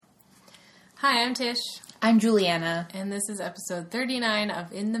Hi, I'm Tish. I'm Juliana. And this is episode 39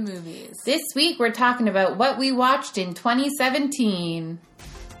 of In the Movies. This week we're talking about what we watched in 2017.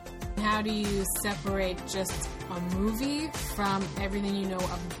 How do you separate just a movie from everything you know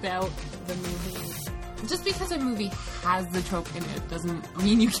about the movie? Just because a movie has the trope in it doesn't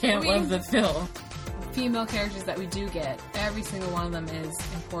mean you can't love the film. Female characters that we do get, every single one of them is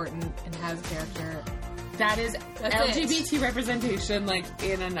important and has a character. That's LGBT representation, like,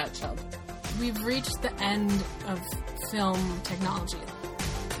 in a nutshell. We've reached the end of film technology.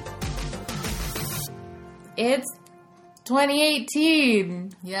 It's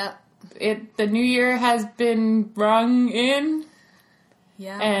 2018. Yep. The new year has been rung in.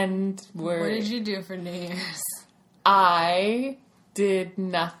 Yeah. And what did you do for New Year's? I did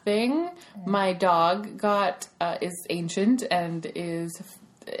nothing. My dog is ancient and is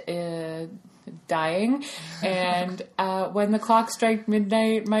dying, and when the clock struck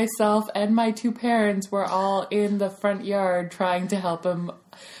midnight, myself and my two parents were all in the front yard trying to help him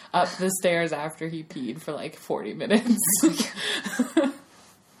up the stairs after he peed for like 40 minutes.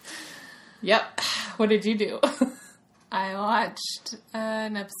 Yep. What did you do? I watched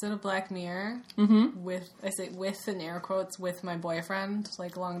an episode of Black Mirror with in air quotes, with my boyfriend,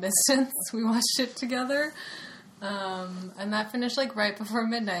 like long distance. We watched it together. And that finished like right before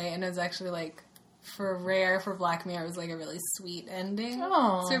midnight, and it was actually like, for Black Mirror, it was like a really sweet ending.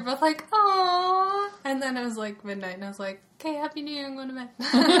 Aww. So we were both like, aww. And then it was like midnight, and I was like, okay, Happy New Year, I'm going to bed.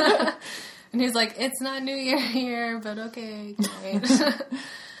 And he was like, it's not New Year here, but okay, great.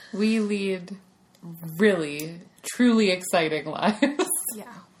 We lead really, truly exciting lives.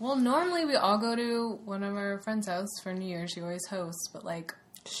 Yeah. Well, normally we all go to one of our friends' house for New Year. She always hosts, but like,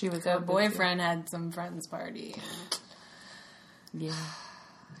 she was her boyfriend had some friends party. Yeah.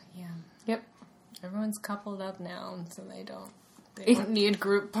 Yeah. Yep. Everyone's coupled up now, so they don't need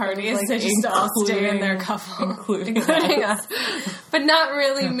group parties. Like, they just all stay in their couple, including us. But not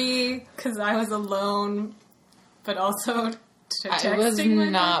really me, because I was alone. But also, I was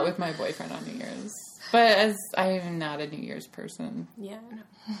not with my boyfriend on New Year's. But as I am not a New Year's person. Yeah, I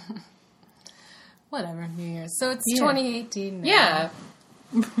know. Whatever, New Year's. So it's 2018 now. Yeah.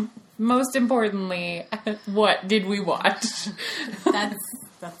 Most importantly, what did we watch?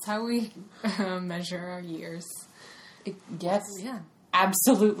 That's how we measure our years. Yes. Yeah.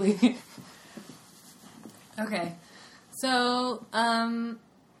 Absolutely. Okay. So,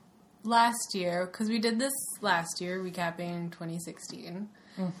 last year, because we did this last year, recapping 2016,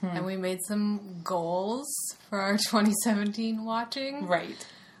 and we made some goals for our 2017 watching. Right.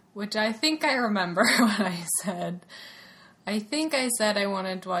 Which I think I remember what I said. I think I said I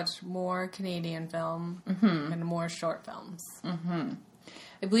wanted to watch more Canadian film and more short films.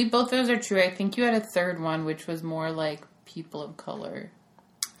 I believe both those are true. I think you had a third one, which was more like people of color.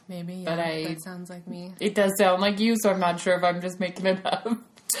 Maybe, yeah. But that sounds like me. It does sound like you, so I'm not sure if I'm just making it up.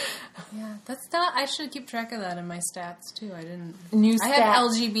 Yeah, that's not... I should keep track of that in my stats, too. I didn't... I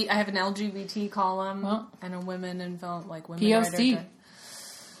have an LGBT column and a women in film, like women POC. writer.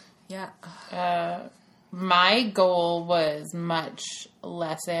 Yeah. My goal was much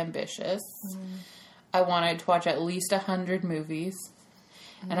less ambitious. I wanted to watch at least 100 movies.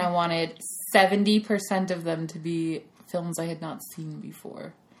 And I wanted 70% of them to be films I had not seen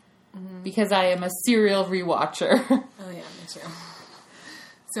before. Because I am a serial rewatcher. Oh, yeah, me too.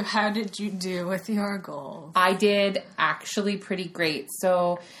 So how did you do with your goals? I did actually pretty great.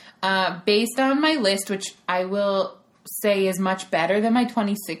 So based on my list, which I will say is much better than my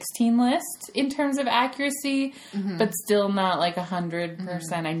 2016 list in terms of accuracy, but still not like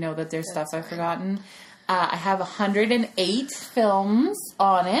 100%. I know that there's stuff I've forgotten. I have 108 films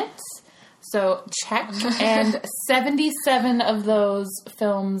on it. So check. And 77 of those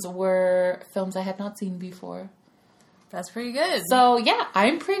films were films I had not seen before. That's pretty good. So yeah,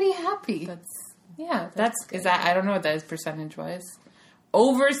 I'm pretty happy. That's is that, I don't know what that is percentage wise.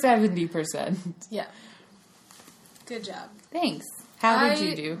 Over 70%. Yeah. Good job. Thanks. How did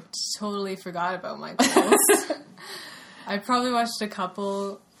you do? Totally forgot about my goals. I probably watched a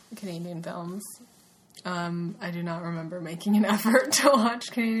couple Canadian films. I do not remember making an effort to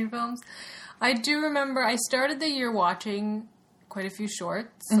watch Canadian films. I do remember I started the year watching quite a few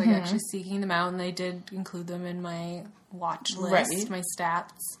shorts, like actually seeking them out, and I did include them in my watch list, my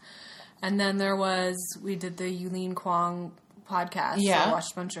stats. And then we did the Yulene Kwong podcast. Yeah. So I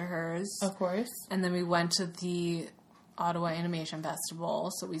watched a bunch of hers. Of course. And then we went to the Ottawa Animation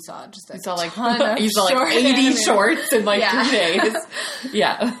Festival, so we saw just like 80 shorts in 3 days.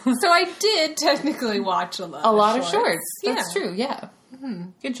 Yeah. So I did technically watch a lot of shorts. That's true, yeah.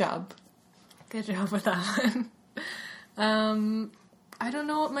 Good job. Good job with that one. I don't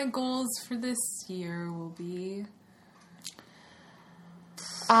know what my goals for this year will be.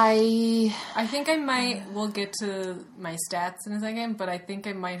 I think I might, we'll get to my stats in a second, but I think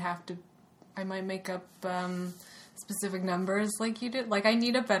I might make up specific numbers like you did. Like, I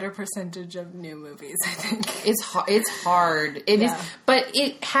need a better percentage of new movies, I think. It's hard. It is, but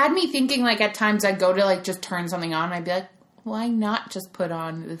it had me thinking, like, at times I'd go to, like, just turn something on and I'd be like, why not just put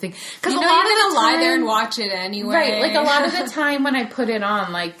on the thing? Because you're going to lie there and watch it anyway. Right, like, a lot of the time when I put it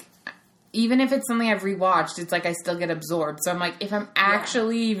on, like, even if it's something I've rewatched, it's like I still get absorbed. So I'm like, if I'm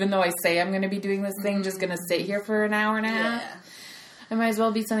actually, even though I say I'm going to be doing this thing, just going to sit here for an hour and a half, it might as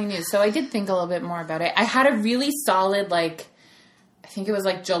well be something new. So I did think a little bit more about it. I had a really solid, like, I think it was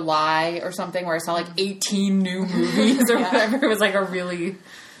like July or something, where I saw like 18 new movies or whatever. It was like a really...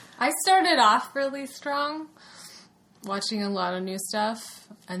 I started off really strong, watching a lot of new stuff,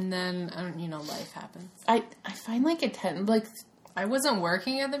 and then, life happens. I find like I wasn't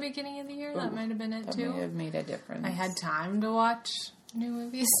working at the beginning of the year. That might have been it, too. That may have made a difference. I had time to watch new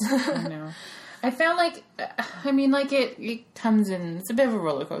movies. I know. I found it comes in, it's a bit of a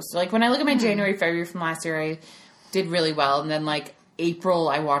roller coaster. Like, when I look at my January, February from last year, I did really well. And then, like, April,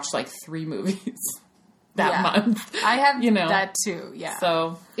 I watched, like, 3 movies that month. I have that, too, yeah.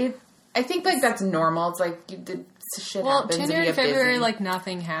 So, I think, like, that's normal. It's like, shit happens. Well, January, February, like,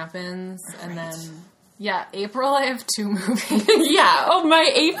 nothing happens. Right. And then... Yeah, April, I have 2 movies.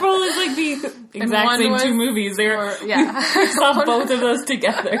 My April is like the exact same 2 movies. I saw both of those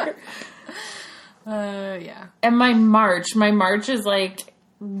together. And my March is like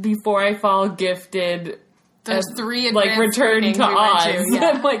Before I Fall, Gifted. There's 3 advanced like Return to Oz.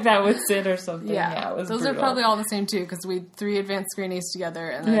 Yeah. Like that was Sid or something. Yeah, it was those brutal. are probably all the same too, because we 3 advanced screenings together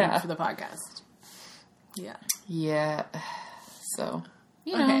and then for the podcast. Yeah. So...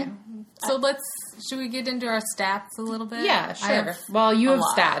 Okay. So should we get into our stats a little bit? Yeah, sure. Well, you have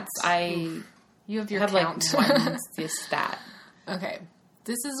stats. You have your count. Like one stat. Okay.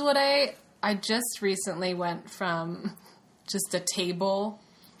 This is what I just recently went from just a table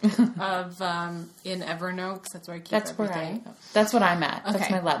of in Evernote, because that's where I keep everything. That's what I'm at. Okay.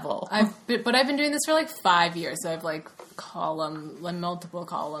 That's my level. But I've been doing this for like 5 years. So I've like multiple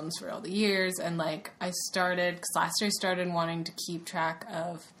columns for all the years, and like I started because last year I started wanting to keep track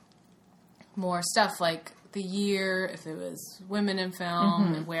of more stuff, like the year, if it was women in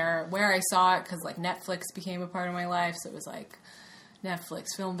film, and where I saw it, because like Netflix became a part of my life, so it was like Netflix,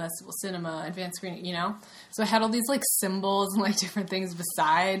 film festival, cinema, advanced screening, So I had all these like symbols and like different things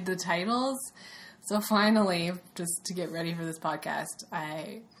beside the titles. So finally, just to get ready for this podcast,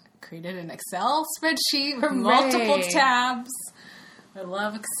 I created an Excel spreadsheet with multiple tabs. I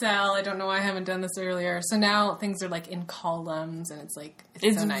love Excel. I don't know why I haven't done this earlier. So now things are like in columns, and it's like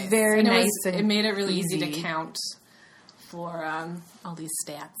it's so nice. Very nice. It made it really easy to count for all these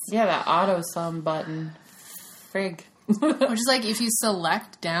stats. Yeah, that auto sum button. Frig. Which is like if you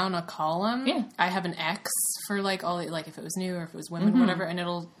select down a column, I have an X for like all, like if it was new or if it was women, whatever, and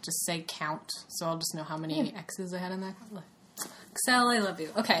it'll just say count. So I'll just know how many X's I had in that. Excel, I love you.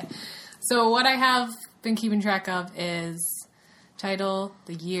 Okay, so what I have been keeping track of is title,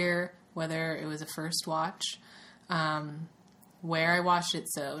 the year, whether it was a first watch, where I watched it.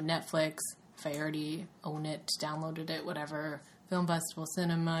 So Netflix, if I already own it, downloaded it, whatever. Film festival,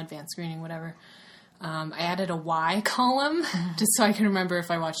 cinema, advanced screening, whatever. I added a Y column just so I can remember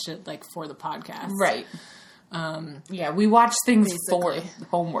if I watched it like for the podcast. Right. We watch things basically. For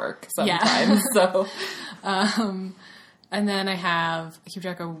homework sometimes. So, and then I keep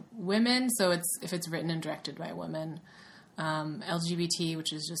track of women. So if it's written and directed by women, LGBT,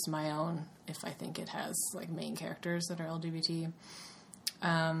 which is just my own, if I think it has like main characters that are LGBT.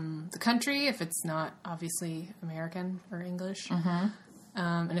 The country, if it's not obviously American or English.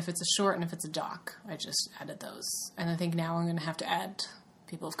 And if it's a short and if it's a doc, I just added those. And I think now I'm going to have to add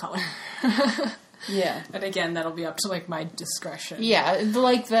people of color. And again, that'll be up to like my discretion. Yeah,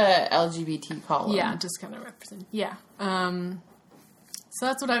 like the LGBT column. Yeah, just kind of represent. Yeah. So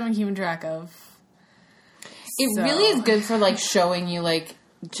that's what I've been keeping track of. It really is good for like showing you like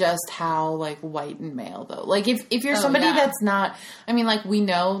just how like white and male though. Like if you're somebody that's not, I mean, like we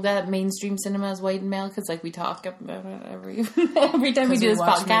know that mainstream cinema is white and male because like we talk about it every time we do this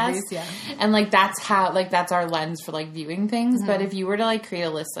podcast. Movies, and like that's how, like that's our lens for like viewing things. But if you were to like create a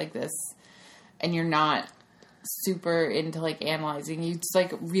list like this and you're not super into like analyzing, you just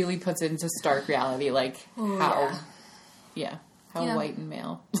like really puts it into stark reality like how white and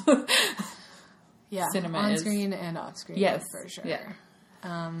male cinema on is. Screen and off screen. Yes, for sure.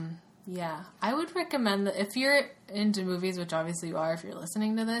 Yeah. I would recommend that if you're into movies, which obviously you are if you're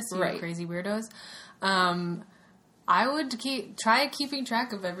listening to this, you're crazy weirdos. I would try keeping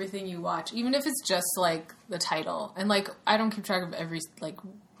track of everything you watch, even if it's just like the title. And like, I don't keep track of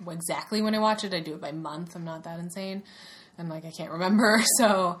exactly when I watch it. I do it by month. I'm not that insane, and like I can't remember.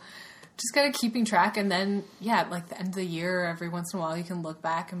 So just kind of keeping track, and then like the end of the year, every once in a while, you can look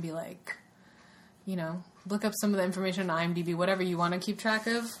back and be like, look up some of the information on IMDb, whatever you want to keep track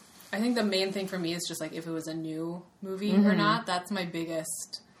of. I think the main thing for me is just like if it was a new movie or not. That's my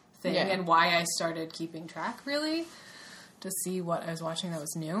biggest thing, and why I started keeping track, really, to see what I was watching that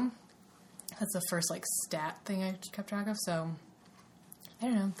was new. That's the first like stat thing I kept track of. So I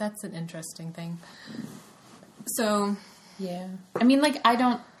don't know. That's an interesting thing. So yeah, I mean, like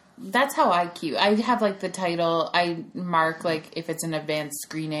that's how I have like the title. I mark like if it's an advanced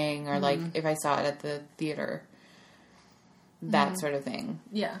screening or like if I saw it at the theater, that sort of thing.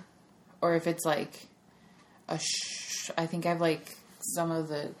 Yeah. Or if it's like I think I've like some of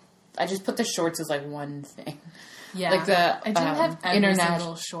the. I just put the shorts as like one thing. Yeah, like the I didn't have every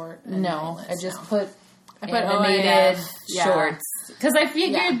international short. No, I just put I animated shorts because I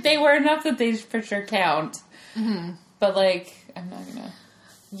figured they were enough that they for sure count. Mm-hmm. But like, I'm not gonna.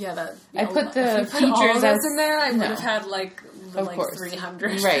 Yeah, that I put the if features all of those in there. I would have had like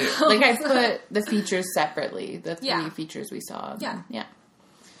 300. Right, like I put the features separately. The three features we saw. Yeah.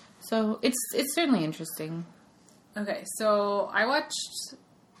 So it's certainly interesting. Okay, so I watched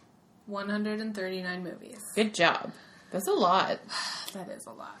 139 movies. Good job. That's a lot. That is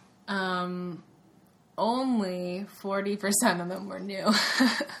a lot. Only 40% of them were new.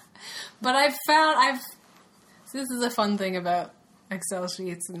 But this is a fun thing about Excel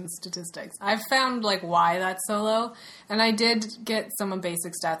sheets and statistics. I've found like why that's so low. And I did get some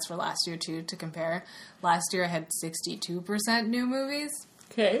basic stats for last year too to compare. Last year I had 62% new movies.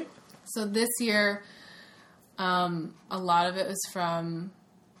 Okay. So this year, a lot of it was from...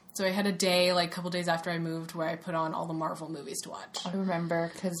 So I had a day, like a couple days after I moved, where I put on all the Marvel movies to watch. I remember,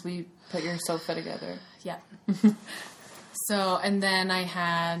 because we put your sofa together. Yeah. So, and then I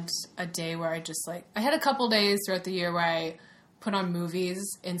had a day where I just like... I had a couple days throughout the year where I put on movies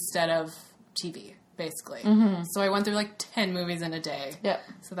instead of TV, basically. Mm-hmm. So I went through like 10 movies in a day. Yep.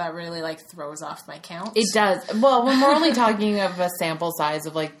 So that really like throws off my count. It does. Well, when we're only talking of a sample size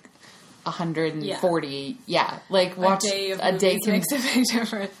of like 140, like watch a day makes a big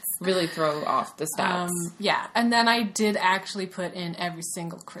difference. Really throw off the stats. Yeah, and then I did actually put in every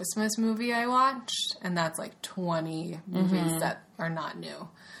single Christmas movie I watched, and that's like 20 movies that are not new.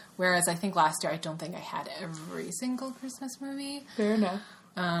 Whereas I think last year I don't think I had every single Christmas movie. Fair enough.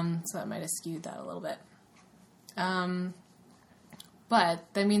 So that might have skewed that a little bit. But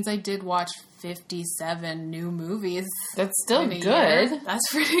that means I did watch 57 new movies. That's still good. Year. That's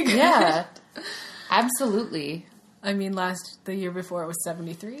pretty good. Yeah, absolutely. I mean, the year before it was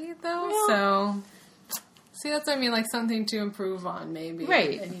 73, though. Yeah. So, see, that's what I mean, like something to improve on, maybe.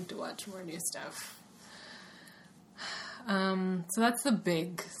 Right. I need to watch more new stuff. So that's the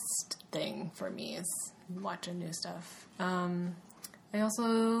big thing for me is watching new stuff. I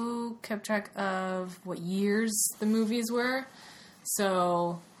also kept track of what years the movies were.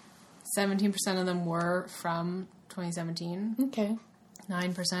 So 17% of them were from 2017. Okay.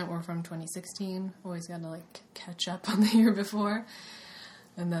 9% were from 2016. Always got to like catch up on the year before.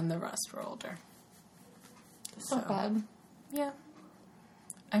 And then the rest were older. That's not bad. Yeah.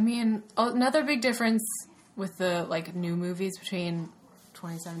 I mean, another big difference with the like new movies between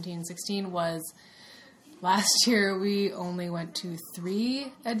 2017 and 16 was last year we only went to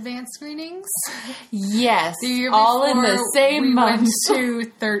 3 advanced screenings. Yes. The year all in the same month. We went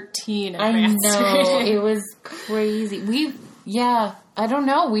to 13 advanced screenings. It was crazy. I don't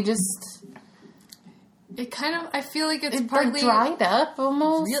know. We just... It kind of... I feel like it's partly... dried up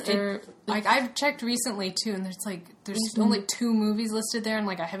almost. Like, I've checked recently, too, and there's only 2 movies listed there, and,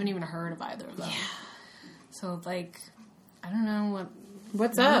 like, I haven't even heard of either of them. Yeah. So, like, I don't know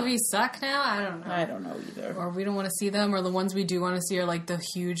what's up. Movies suck now? I don't know. I don't know either. Or we don't want to see them, or the ones we do want to see are, like, the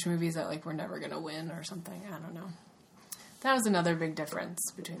huge movies that, like, we're never going to win or something. I don't know. That was another big difference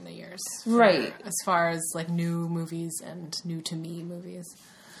between the years. Right. As far as, like, new movies and new-to-me movies.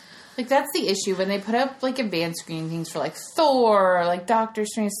 Like, that's the issue. When they put up, like, advanced screening things for, like, Thor or, like, Doctor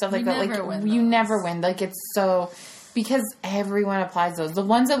Strange, stuff like that. Like, you never win. Like, it's so... Because everyone applies those. The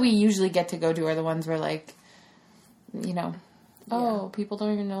ones that we usually get to go to are the ones where, like, you know... Oh, people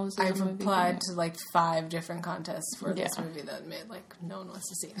don't even know this is a movie. I've applied to, like, 5 different contests for this movie that made, like, no one wants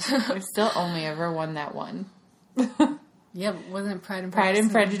to see. I've still only ever won that one. Yeah, but wasn't it Pride and Prejudice? Pride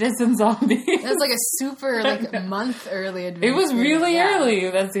and Prejudice and Zombies. It was like a super, like, month early advance. It was really early.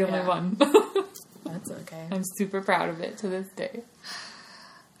 That's the only one. That's okay. I'm super proud of it to this day.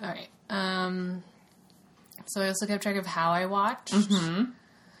 All right. So I also kept track of how I watched, which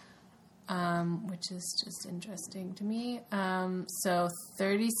is just interesting to me. So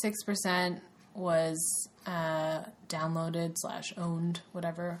 36% was downloaded / owned,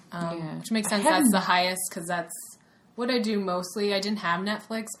 whatever, which makes sense. That's the highest because that's what I do mostly. I didn't have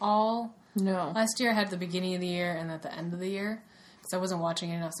Netflix last year. I had the beginning of the year and at the end of the year because I wasn't watching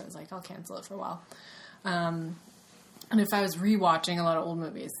it enough, so I was like, I'll cancel it for a while. And if I was rewatching a lot of old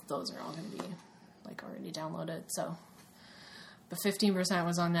movies, those are all going to be like already downloaded. So, but 15%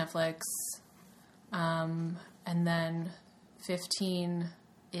 was on Netflix, and then 15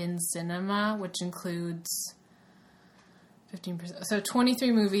 in cinema, which includes 15%. So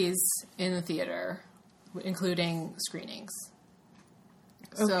 23 movies in the theater, including screenings.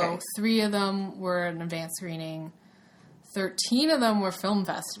 Okay. So 3 of them were an advanced screening. 13 of them were film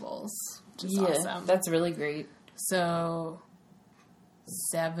festivals, which is awesome. That's really great. So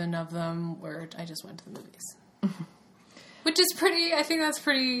 7 of them were, I just went to the movies. Which is pretty, I think that's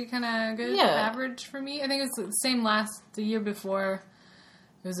pretty kind of good average for me. I think it's the same the year before.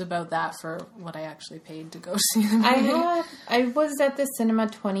 It was about that for what I actually paid to go see the movie. I was at the cinema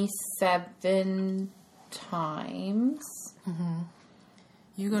 27 times. Mm-hmm.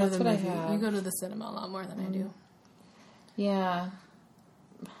 You go to the movie. You go to the cinema a lot more than I do. Yeah.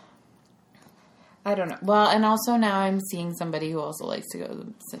 I don't know. Well, and also now I'm seeing somebody who also likes to go to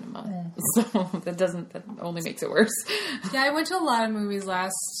the cinema. So that only makes it worse. Yeah, I went to a lot of movies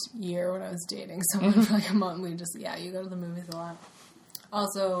last year when I was dating someone for like a month. We just, you go to the movies a lot.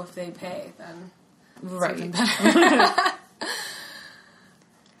 Also, if they pay, then it's even better.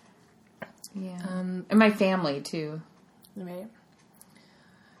 And my family, too. Right.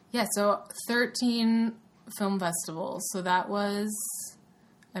 Yeah, so 13 film festivals. So that was...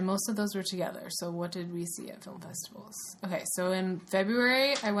 And most of those were together. So what did we see at film festivals? Okay, so in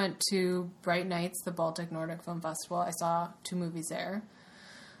February, I went to Bright Nights, the Baltic Nordic Film Festival. I saw 2 movies there.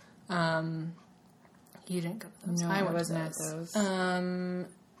 You didn't go to those. No, I wasn't at those.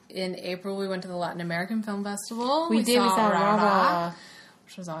 In April, we went to the Latin American Film Festival. We saw Rara,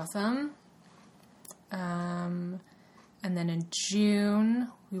 which was awesome. And then in June,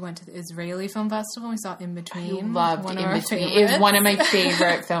 we went to the Israeli Film Festival. We saw In Between. I loved In Between. It was one of my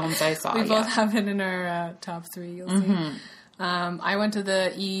favorite films I saw. We both have it in our top 3, you'll see. I went to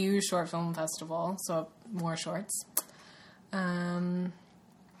the EU Short Film Festival, so more shorts. And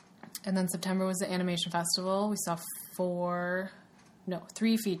then September was the Animation Festival. We saw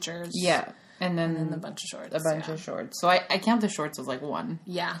 3 features. Yeah. And then a bunch of shorts. A bunch of shorts. So I count the shorts as like 1.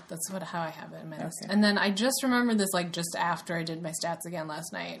 Yeah, that's how I have it in my list. And then I just remembered this like just after I did my stats again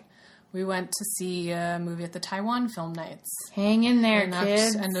last night. We went to see a movie at the Taiwan Film Nights. Hang in there,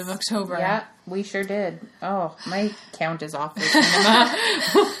 kids. End of October. Yeah, we sure did. Oh, my count is off for cinema.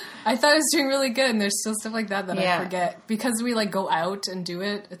 I thought I was doing really good, and there's still stuff like that I forget. Because we like go out and do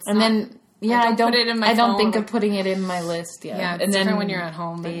it. I don't put it in my phone. I don't think of putting it in my list yet. Yeah, it's different when you're at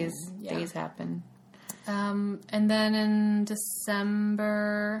home. Days happen. And then in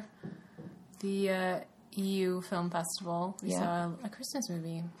December, the EU Film Festival, we saw a Christmas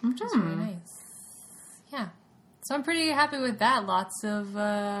movie, which was really nice. Yeah. So I'm pretty happy with that. Lots of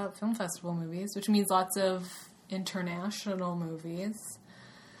film festival movies, which means lots of international movies.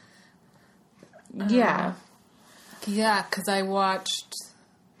 Yeah. Because I watched...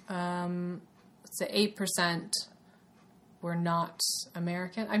 so 8% were not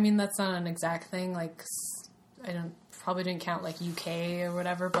American. I mean, that's not an exact thing. Like, probably didn't count like UK or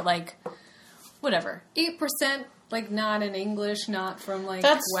whatever, but like, whatever. 8%, like not in English, not from like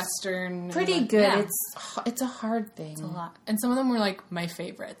that's Western. Pretty good. Yeah. It's a hard thing. It's a lot. And some of them were like my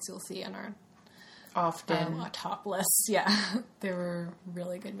favorites. You'll see in our top lists. Yeah, they were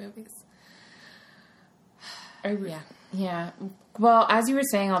really good movies. Yeah. Well, as you were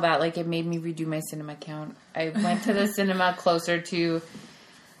saying all that, like, it made me redo my cinema count. I went to the cinema closer to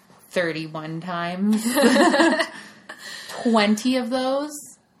 31 times. 20 of those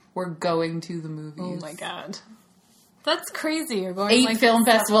were going to the movies. Oh, my God. That's crazy. You're going 8 film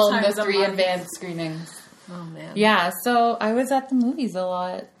festivals and the 3 advanced screenings. Oh, man. Yeah, so I was at the movies a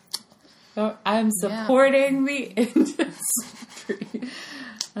lot. So I'm supporting the industry.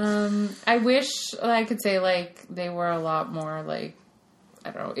 I wish I could say, like, they were a lot more, like,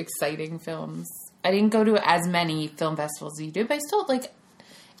 I don't know, exciting films. I didn't go to as many film festivals as you did, but I still, like,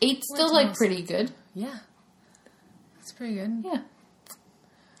 8's still, like, pretty good. Yeah. It's pretty good. Yeah.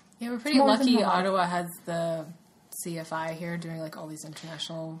 Yeah, we're pretty lucky Ottawa has the CFI here doing, like, all these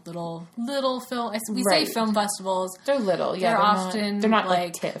international little film... We say film festivals. They're little, yeah. They're often they're not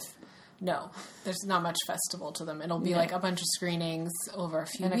like TIFF. No, there's not much festival to them. It'll be Yeah. like a bunch of screenings over a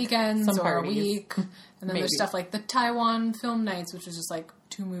few And weekends some or a parties. week. And then Maybe. there's stuff like the Taiwan Film Nights, which is just like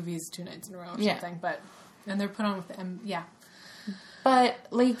 2 movies, 2 nights in a row or Yeah. something. And they're put on with them. Yeah. But,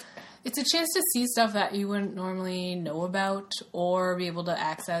 like... It's a chance to see stuff that you wouldn't normally know about or be able to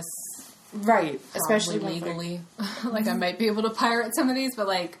access Right. Especially legally. Like I might be able to pirate some of these, but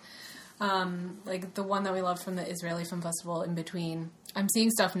like the one that we loved from the Israeli Film Festival, In Between. I'm seeing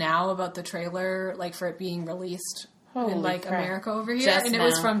stuff now about the trailer, like for it being released Holy in like crap. America over here, Just and it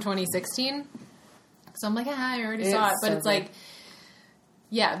was now. from 2016. So I'm like, I already saw it, It's but so it's good. like,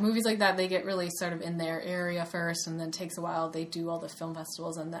 yeah, movies like that, they get released sort of in their area first, and then it takes a while. They do all the film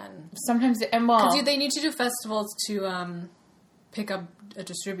festivals, and then Sometimes... And, well... because they need to do festivals to pick up a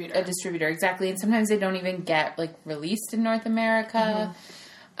distributor. Exactly. And sometimes they don't even get, like, released in North America.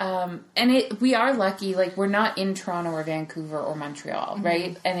 And we are lucky, like, we're not in Toronto or Vancouver or Montreal,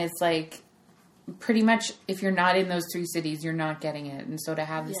 right? And it's like, pretty much, if you're not in those 3 cities, you're not getting it. And so to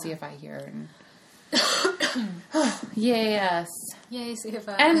have the Yeah. CFI here and... Yes. Yay,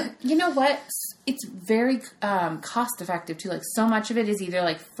 CFI. And you know what? It's very cost effective too. Like so much of it is either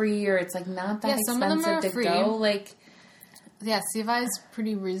like free or it's like not that Yeah, some of them expensive are to free. go. Like yeah, CFI is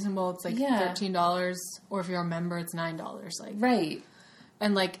pretty reasonable. It's like Yeah. $13, or if you're a member, it's $9. Like, right.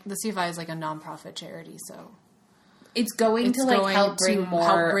 and like the CFI is like a nonprofit charity, so It's going It's to like going help bring to more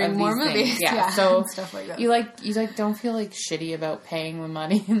help bring of more these movies. things. Yeah. Yeah, So and stuff like that. you don't feel like shitty about paying the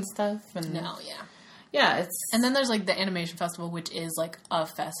money and stuff. And no, yeah. yeah, it's And then there's like the Animation Festival, which is like a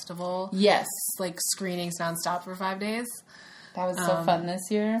festival. yes, It's like screenings nonstop for 5 days. that was so fun this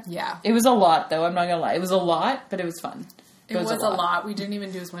year. Yeah. It was a lot though. I'm not gonna lie, it was a lot, but it was fun. It was a lot. We didn't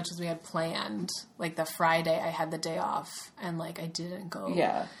even do as much as we had planned. Like the Friday, I had the day off, and like I didn't go.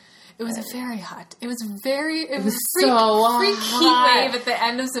 Yeah. It was very hot. It was so freak hot. heat wave at the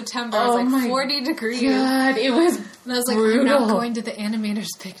end of September. Oh It was my like 40 degrees. God, it was And I was like, brutal. I'm not going to the animators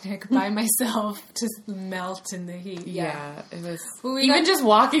picnic by myself to melt in the heat. Yeah, it was. Well, we even got- just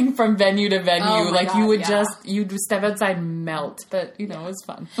walking from venue to venue, Oh my like God, you would yeah. you'd step outside and melt. But you know, it was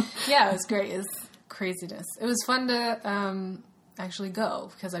fun. Yeah, it was great. It was craziness. It was fun to actually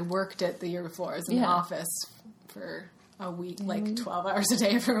go because I worked it the year before. I was in the Yeah. office for a week, like 12 hours a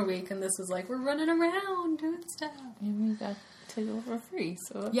day for a week, and this was like, we're running around doing stuff. And we got to go for free.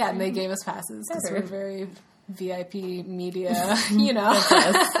 So Yeah, and they gave us passes because Better. we're very VIP media, you know.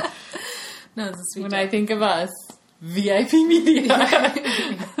 No, it's a sweet when job. I think of us, VIP media.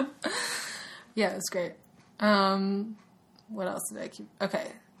 Yeah, it was great. What else did I keep? Okay.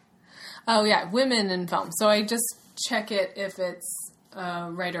 Oh, yeah, women in film. So I just check it if it's a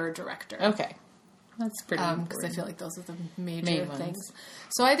writer or director. Okay, that's pretty. Because I important. feel like those are the major Main ones. things.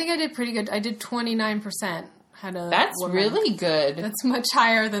 So I think I did pretty good. I did 29%. Had a That's woman. really good. That's much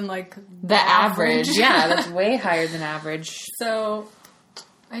higher than like the average. Yeah, that's way higher than average. So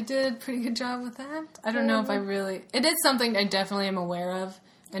I did a pretty good job with that. I don't know if I really... It is something I definitely am aware of,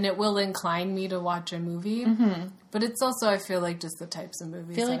 and it will incline me to watch a movie. Mm-hmm. But it's also, I feel like, just the types of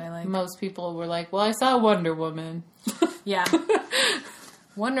movies I feel that like I like. most people were like, "Well, I saw Wonder Woman." Yeah.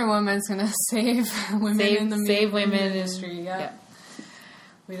 Wonder Woman's going to save women in the save women industry. Yeah. Yeah.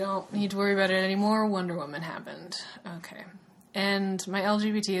 We don't need to worry about it anymore. Wonder Woman happened. Okay. And my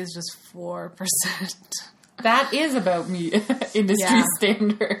LGBT is just 4%. That is about me, industry Yeah.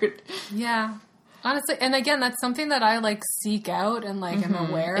 standard. Yeah. Honestly, and again, that's something that I like seek out and like am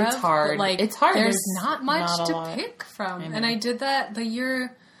aware of. It's hard. But, like, It's hard. There's There's not much not a to lot. pick from. I know. And I did that the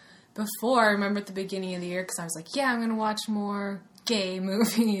year before. I remember at the beginning of the year because I was like, yeah, I'm going to watch more gay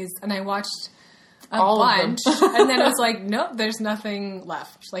movies. And I watched a All of them. bunch. And then I was like, nope, there's nothing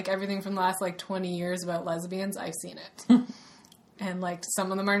left. Like everything from the last like 20 years about lesbians, I've seen it. And like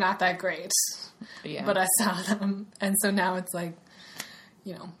some of them are not that great. Yeah. But I saw them. And so now it's like,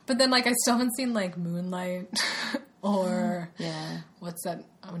 you know. But then, like, I still haven't seen, like, Moonlight or yeah. what's that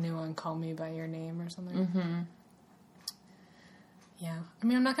new one, Call Me By Your Name or something. Mm-hmm. Yeah. I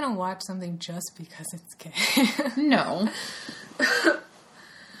mean, I'm not going to watch something just because it's gay. No.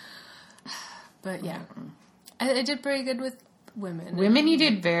 But, yeah. I did pretty good with women. Women, you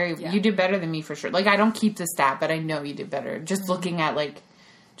did Yeah. you did better than me for sure. Like, I don't keep the stat, but I know you did better. Just looking at,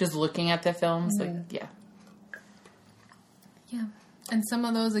 the films, yeah. Yeah. And some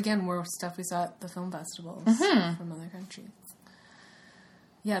of those, again, were stuff we saw at the film festivals from other countries.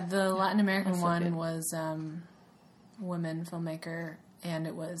 Yeah, the Latin American so one good. was women filmmaker, and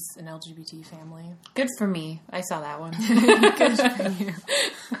it was an LGBT family. Good for me. I saw that one. Good for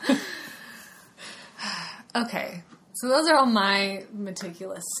you. Okay, So those are all my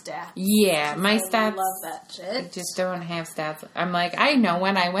meticulous stats. Yeah, my stats. I love that I shit. just don't have stats. I'm like, I know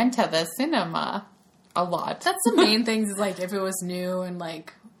when I went to the cinema. A lot. That's the main things, is like if it was new and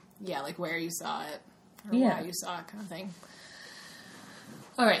like, yeah, like where you saw it or why you saw it kind of thing.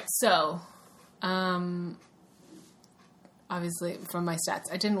 All right, so obviously from my stats,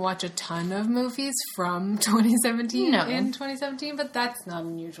 I didn't watch a ton of movies from 2017 in 2017, but that's not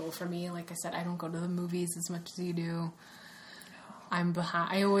unusual for me. Like I said, I don't go to the movies as much as you do. I'm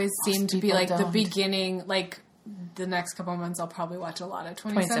behind. I always seem to be like the beginning, like the next couple of months I'll probably watch a lot of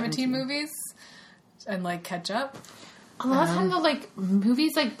 2017 movies. And, like, catch up. A lot of times, like,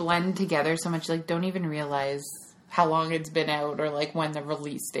 movies, like, blend together so much, like, don't even realize how long it's been out or, like, when the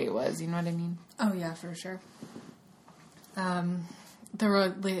release date was. You know what I mean? Oh, yeah, for sure. There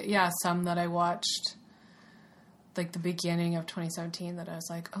were, some that I watched, like, the beginning of 2017 that I was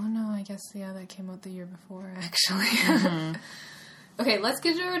like, oh, no, I guess, that came out the year before, actually. Mm-hmm. Okay, let's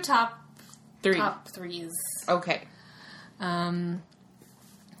get to our top threes. Okay.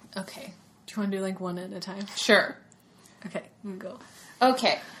 Okay. Do you want to do, like, one at a time? Sure. Okay, we'll go.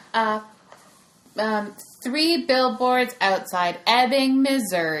 Okay. 3 Billboards Outside Ebbing,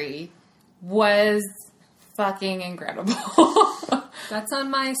 Missouri was fucking incredible. That's on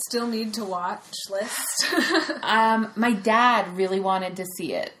my still need to watch list. My dad really wanted to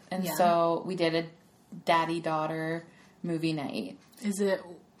see it, and so we did a daddy-daughter movie night. Was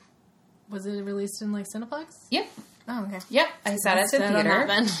it released in, like, Cineplex? Yep. Oh, okay. Yep, I saw it at the theater.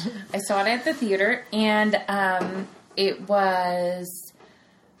 I saw it at the theater, and it was...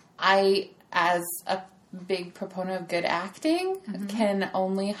 as a big proponent of good acting, can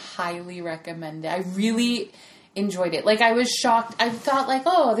only highly recommend it. I really enjoyed it. Like, I was shocked. I thought, like,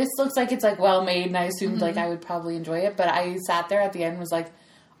 oh, this looks like it's, like, well-made, and I assumed, like, I would probably enjoy it, but I sat there at the end and was like,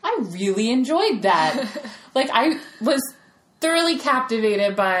 I really enjoyed that. Like, I was thoroughly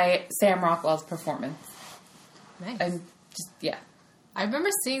captivated by Sam Rockwell's performance. Nice. And just, I remember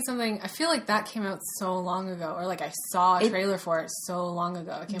seeing something, I feel like that came out so long ago, or like I saw a trailer for it so long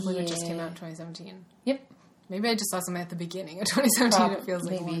ago. I can't believe it just came out in 2017. Yep. Maybe I just saw something at the beginning of 2017. It feels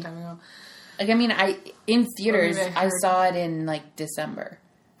like a long time ago. Like, I mean, in theaters, I saw it in, like, December.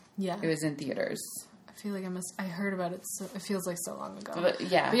 Yeah. It was in theaters. I feel like I heard about it, so it feels like so long ago. But,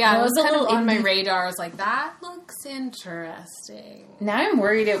 yeah. But yeah, it was kind of on my radar. I was like, that looks interesting. Now I'm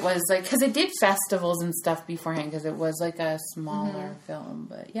worried it was, like, because it did festivals and stuff beforehand, because it was, like, a smaller film.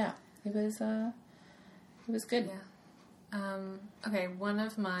 But, yeah, it was good. Yeah. Okay, one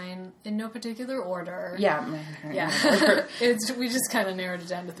of mine, in no particular order. Yeah. We just kind of narrowed it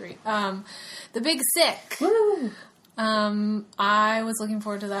down to 3. The Big Sick. Woo! I was looking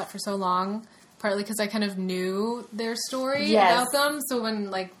forward to that for so long. Partly because I kind of knew their story about them. So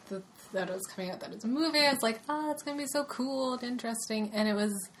when, like, that it was coming out that it's a movie, I was like, it's going to be so cool and interesting. And it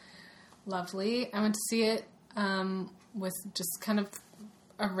was lovely. I went to see it with just kind of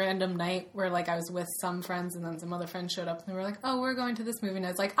a random night where, like, I was with some friends and then some other friends showed up and they were like, oh, we're going to this movie. And I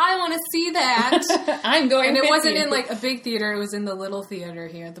was like, I want to see that. I'm going. And it wasn't in, like, a big theater. It was in the little theater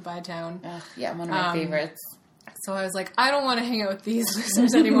here at the Bytown. Yeah, one of my favorites. So I was like, I don't want to hang out with these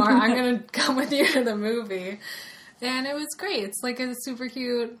losers anymore. I'm going to come with you to the movie. And it was great. It's like a super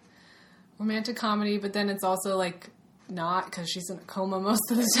cute romantic comedy, but then it's also like not, because she's in a coma most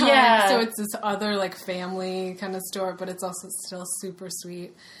of the time. Yeah. So it's this other like family kind of story, but it's also still super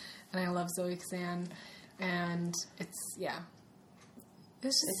sweet. And I love Zoe Kazan. And it's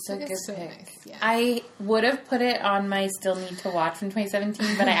It's a good pick. Nice. Yeah. I would have put it on my still need to watch from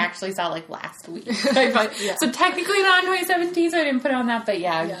 2017, but I actually saw it like last week. So technically not in 2017, so I didn't put it on that. But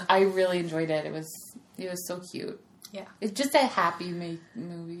I really enjoyed it. It was so cute. Yeah, it's just a happy movie.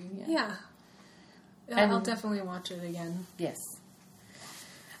 Yeah. I'll definitely watch it again. Yes.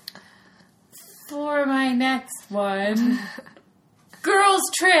 For my next one, Girls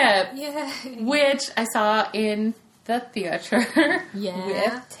Trip. Yay. Which I saw in the theater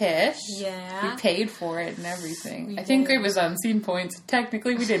with Tish. Yeah. We paid for it and everything. I think it was on scene points.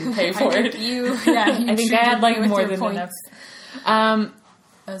 Technically, we didn't pay for it. I think I had like more than enough. That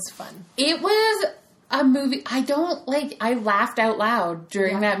was fun. It was a movie. I laughed out loud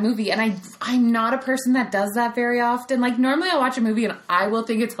during that movie. And I'm not a person that does that very often. Like, normally I watch a movie and I will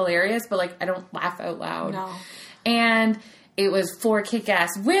think it's hilarious, but like, I don't laugh out loud. No. And it was 4 kick-ass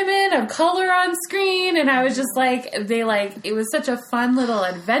women of color on screen, and I was just like, it was such a fun little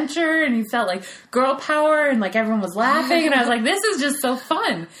adventure, and you felt like girl power, and like everyone was laughing, and I was like, this is just so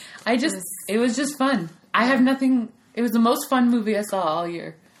fun. It was just fun. I have nothing, it was the most fun movie I saw all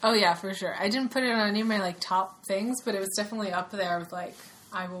year. Oh yeah, for sure. I didn't put it on any of my like top things, but it was definitely up there with like,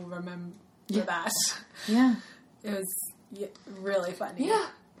 I will remember that. Yeah. It was really funny. Yeah.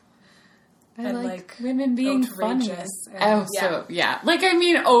 I And, like women being funny. outrageous. And, Oh, so, yeah. Like, I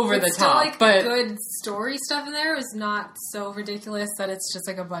mean, over the still, top, like, but... good story stuff in there. It was not so ridiculous that it's just,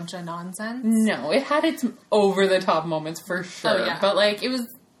 like, a bunch of nonsense. No, it had its over-the-top moments for sure. Oh, yeah. But, like, it was...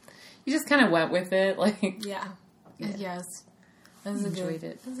 You just kind of went with it, like... Yeah. Yes. It was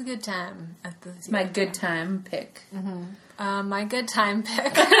it was a good time at the theater. My good time pick. My good time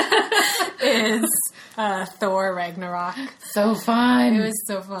pick is Thor Ragnarok. So fun. It was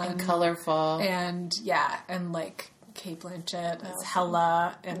so fun. And colorful. And, yeah, and, like, Kate Blanchett as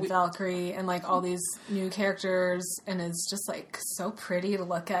Hela and Valkyrie and, like, all these new characters. And it's just, like, so pretty to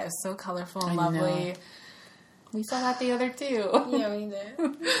look at. It's so colorful and lovely. Know. We saw that the other two. Yeah, we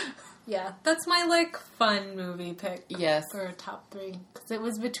did. Yeah, that's my, like, fun movie pick. Yes. For top 3. Because it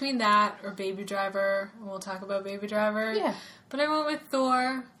was between that or Baby Driver. And we'll talk about Baby Driver. Yeah. But I went with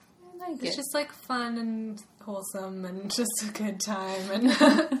Thor. It's just, like, fun and wholesome and just a good time.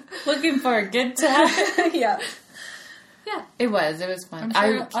 And looking for a good time. Yeah. Yeah. It was fun.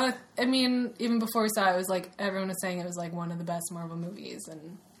 I'm sure, I mean, even before we saw it, it was, like, everyone was saying it was, like, one of the best Marvel movies.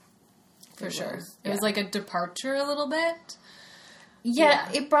 And for sure. It was, like, a departure a little bit. Yeah,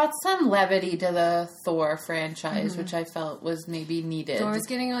 it brought some levity to the Thor franchise, which I felt was maybe needed. Thor was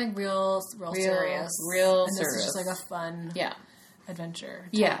getting, like, real serious. Real and serious. This is just, like, a fun adventure.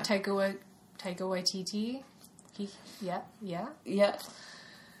 Yeah. Taika Waititi. Yeah.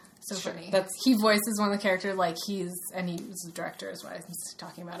 So funny. He voices one of the characters, like, he's the director is why I'm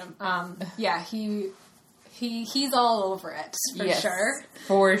talking about him. Yeah, he's all over it, for sure.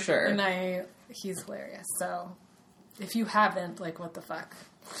 For sure. And he's hilarious, so... If you haven't, like, what the fuck?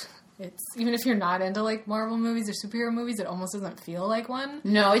 It's even if you're not into, like, Marvel movies or superhero movies, it almost doesn't feel like one.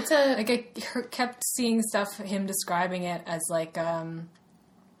 No, it's a... Like, I kept seeing stuff, him describing it as, like a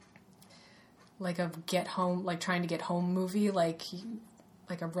get home, like, trying to get home movie, like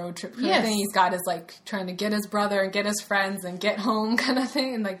a road trip kind of thing. He's got his, like, trying to get his brother and get his friends and get home kind of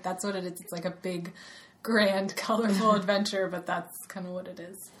thing. And, like, that's what it is. It's, like, a big, grand, colorful adventure, but that's kind of what it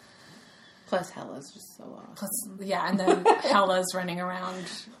is. Plus, Hela's just so awesome. Yeah, and then Hela's running around,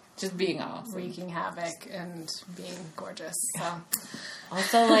 just being awesome, wreaking havoc and being gorgeous. So,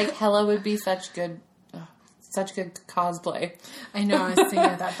 also, like, Hela would be such good cosplay. I know. I was thinking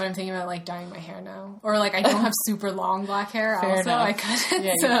of that, but I'm thinking about, like, dyeing my hair now, or, like, I don't have super long black hair. Fair also, enough. I cut it.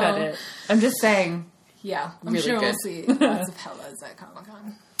 Yeah, so. You cut it. I'm just saying. Yeah, I'm really sure good. we'll see lots of Helas at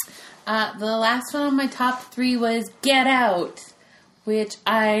Comic-Con. The last one on my top 3 was Get Out, which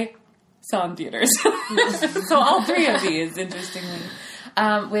I saw in theaters. So all 3 of these, interestingly,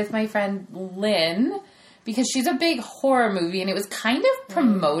 with my friend Lynn, because she's a big horror movie, and it was kind of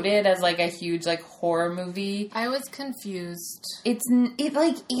promoted as, like, a huge, like, horror movie. I was confused. It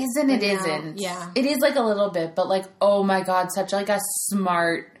like isn't. It isn't. Yeah, it is, like, a little bit, but, like, oh my god, such, like, a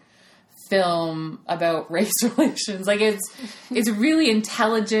smart film about race relations. Like, it's really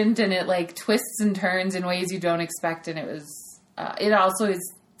intelligent, and it, like, twists and turns in ways you don't expect, and it was it also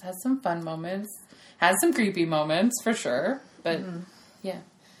has some fun moments, has some creepy moments for sure, but yeah,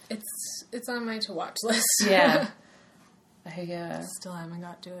 it's on my to watch list. Yeah. I still haven't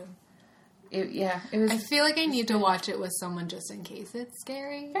got to it. It was. I feel like I need to watch it with someone just in case it's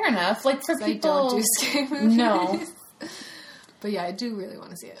scary. Fair enough. Like, for people, I don't do scary movies. No. But yeah, I do really want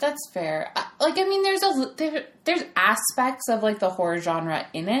to see it. That's fair. Like, I mean, there's aspects of, like, the horror genre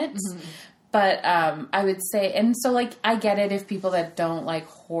in it, but I would say, and so, like, I get it if people that don't like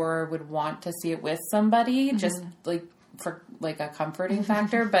horror would want to see it with somebody, just, like, for, like, a comforting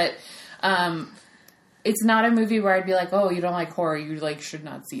factor, but it's not a movie where I'd be like, oh, you don't like horror, you, like, should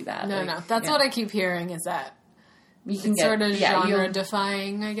not see that. No, like, no. That's what I keep hearing, is that you can it's get, sort of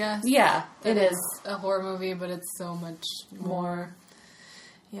genre-defying, I guess. Yeah, it is. A horror movie, but it's so much more.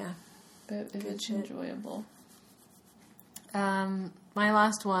 Yeah. But it's enjoyable. My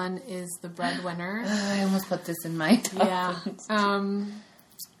last one is The Breadwinner. I almost put this in my top. Yeah.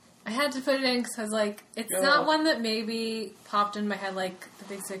 I had to put it in because I was like, it's not one that maybe popped in my head like The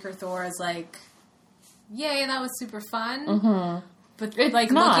Big Sick or Thor is like, yay, that was super fun. Mm-hmm. But it's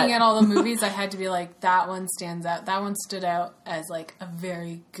like looking at all the movies, I had to be like, that one stands out. That one stood out as like a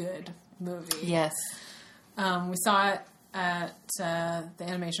very good movie. Yes. We saw it at the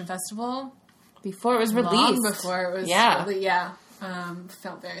Animation Festival. Before it was released. Long before it was released. Yeah.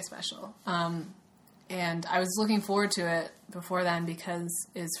 Felt very special. And I was looking forward to it before then because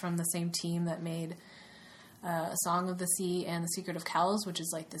it's from the same team that made A Song of the Sea and The Secret of Kells, which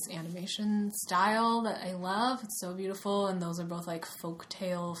is like this animation style that I love. It's so beautiful, and those are both like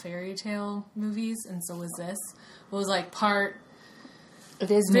folktale, fairy tale movies, and so was this. It was like part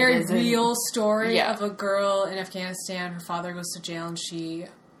It is very real story Yeah. of a girl in Afghanistan. Her father goes to jail and she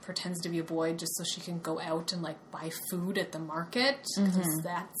pretends to be a boy just so she can go out and like buy food at the market because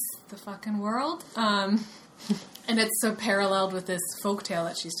that's the fucking world. And it's so paralleled with this folktale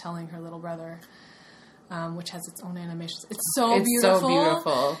that she's telling her little brother, which has its own animations. It's so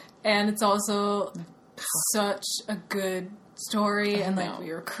beautiful. And it's also such a good story, and like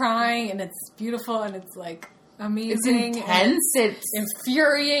we were crying, and it's beautiful, and it's like amazing. It's intense. It's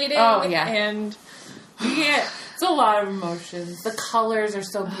infuriating. Oh yeah, and it's a lot of emotions. The colors are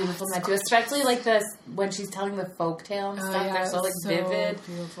so beautiful in that too, especially like this when she's telling the folktale and stuff. Yeah, they're so like vivid.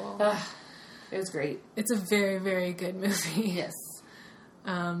 Beautiful. It was great. It's a very, very good movie. Yes.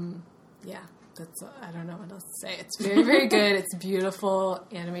 Yeah. That's I don't know what else to say. It's very, very good. It's beautiful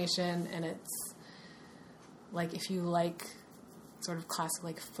animation, and it's like if you like sort of classic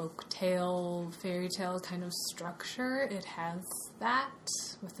like folktale, fairy tale kind of structure, it has that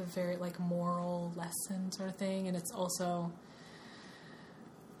with a very like moral lesson sort of thing, and it's also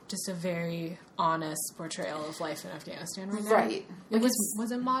just a very honest portrayal of life in Afghanistan right now. Right. It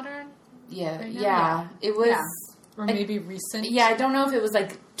was it modern? Yeah. Right now? Yeah. It was. Yeah. Or maybe recent. Yeah, I don't know if it was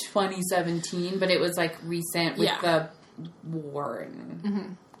like 2017, but it was like recent with the war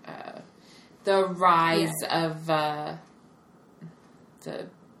and the rise of the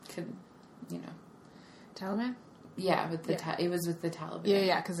Taliban. Yeah, with the it was with the Taliban.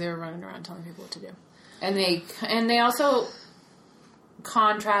 Yeah, because they were running around telling people what to do. And they also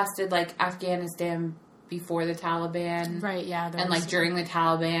contrasted like Afghanistan before the Taliban. Right, yeah. And like during the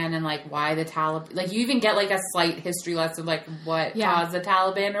Taliban and like why the Taliban, like you even get like a slight history lesson like what caused the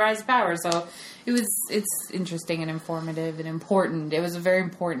Taliban to rise to power. So it's interesting and informative and important. It was a very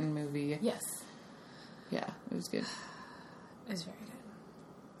important movie. Yes. Yeah, it was good. It was very good.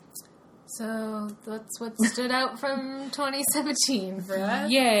 So that's what stood out from 2017 for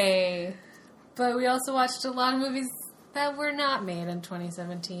us. Yay. But we also watched a lot of movies that were not made in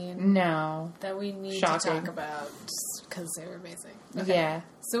 2017. No. That we need to talk about because they were amazing. Okay. Yeah.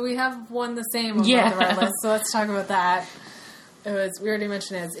 So we have one the same on the red list. So let's talk about that. We already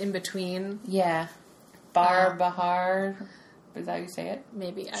mentioned it as In Between. Yeah. Bar Bahar. Is that how you say it?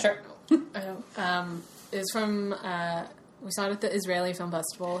 Maybe. Sure. I don't. It's from, we saw it at the Israeli Film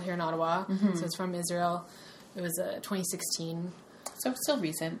Festival here in Ottawa. Mm-hmm. So it's from Israel. It was 2016. So still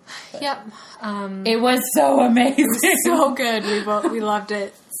recent. Yep. It was so amazing. So good. We loved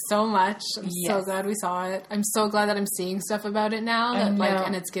it so much. I'm so glad we saw it. I'm so glad that I'm seeing stuff about it now.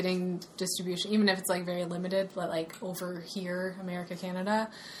 And it's getting distribution, even if it's like very limited, but like over here, America,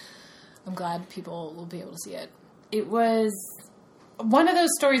 Canada. I'm glad people will be able to see it. It was one of those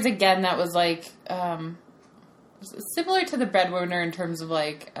stories again that was like similar to The Breadwinner in terms of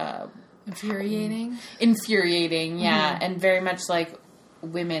like infuriating, yeah, and very much like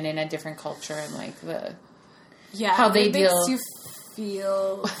women in a different culture and like how they deal. Makes you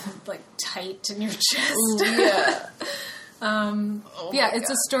feel like tight in your chest. Yeah. It's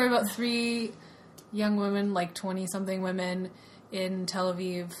a story about 3 young women, like 20-something women in Tel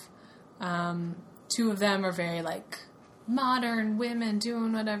Aviv. 2 of them are very like modern women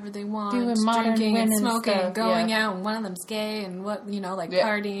doing whatever they want, drinking and smoking and going out, and one of them's gay and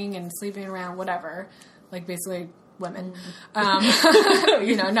partying and sleeping around, whatever, like basically women.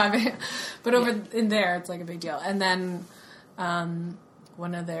 Not big, but over in there it's like a big deal. And then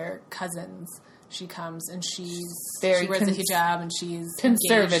one of their cousins, she comes and she wears a hijab and she's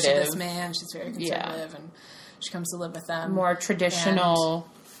conservative engaged to this man. She's very conservative and she comes to live with them. More traditional.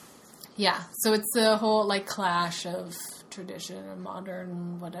 So it's the whole like clash of tradition and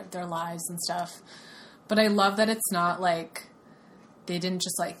modern, whatever, their lives and stuff. But I love that it's not like they didn't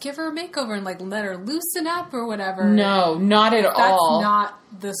just like give her a makeover and like let her loosen up or whatever. No, not at all. That's not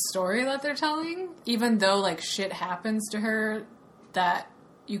the story that they're telling. Even though like shit happens to her that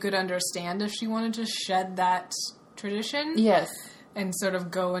you could understand if she wanted to shed that tradition. Yes. And sort of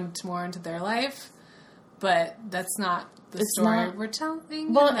go more into their life. But that's not the story we're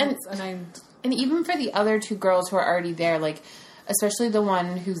telling. Well, and even for the other 2 girls who are already there, like, especially the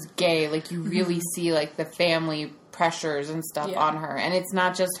one who's gay, like, you really see, like, the family pressures and stuff on her. And it's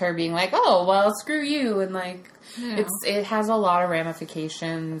not just her being like, oh, well, screw you. And, like, it has a lot of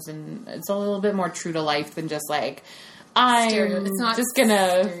ramifications. And it's a little bit more true to life than just, like, I'm just going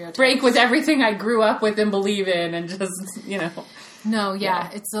to break with everything I grew up with and believe in and just, No,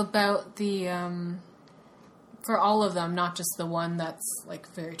 it's about the... for all of them, not just the one that's like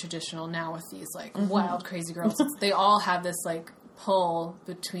very traditional now with these like wild, crazy girls. They all have this like pull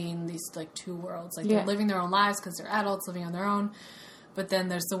between these like 2 worlds. Like they're living their own lives because they're adults living on their own. But then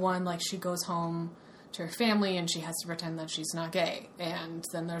there's the one like she goes home to her family, and she has to pretend that she's not gay. And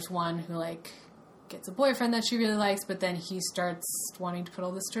then there's one who, like, gets a boyfriend that she really likes, but then he starts wanting to put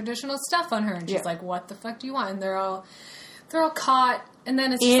all this traditional stuff on her, and she's like, what the fuck do you want? And they're all caught, and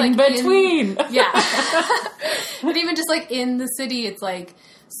then it's just in like between. But even just like in the city, it's like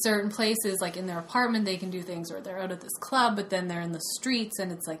certain places, like in their apartment, they can do things, or they're out at this club, but then they're in the streets,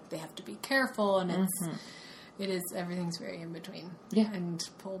 and it's like they have to be careful, and everything's very in between. And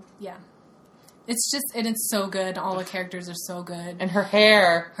it's just, and it's so good. All the characters are so good. And her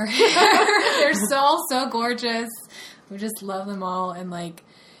hair. They're so gorgeous. We just love them all. And, like,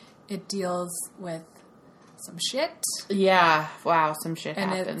 it deals with some shit. Yeah. Wow, some shit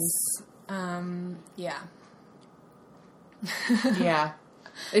and happens.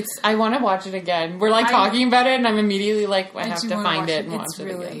 It's, I want to watch it again. We're, like, talking about it, and I'm immediately like, I have to find it and watch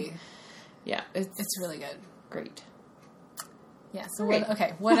it again. Yeah. It's really good. Great. Yeah, so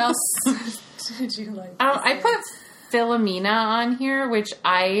what else did you like? I put Philomena on here, which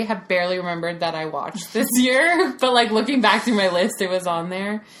I have barely remembered that I watched this year. But, like, looking back through my list, it was on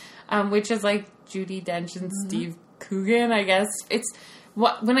there. Which is, like, Judi Dench and Steve Coogan, I guess.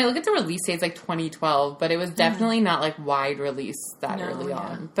 When I look at the release date, it's, like, 2012. But it was definitely not, like, wide release early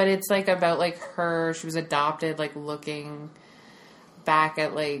on. But it's, like, about, like, her. She was adopted, like, looking back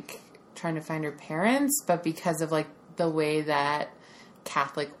at, like, trying to find her parents. But because of, like, the way that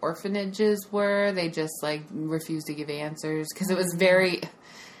Catholic orphanages were, they just like refused to give answers because it was very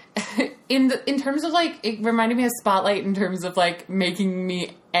in terms of like, it reminded me of Spotlight in terms of like making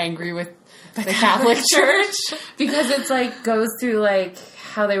me angry with the Catholic Church because it's like goes through like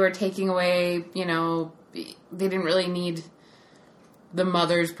how they were taking away, you know, they didn't really need the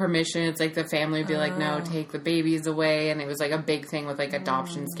mother's permission. It's like the family would be like, no, take the babies away. And it was like a big thing with like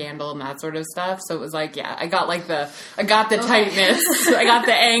adoption scandal and that sort of stuff. So it was like, I got the tightness. I got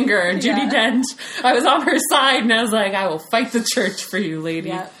the anger. Judi Dench. I was on her side and I was like, I will fight the church for you, lady.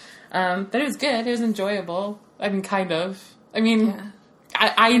 Yeah. But it was good. It was enjoyable. I mean, kind of. I mean,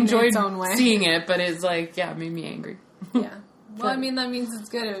 I enjoyed seeing it, but it's like, it made me angry. Yeah. Well, I mean, that means it's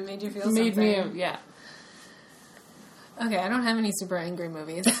good. It made you feel something. Okay, I don't have any super angry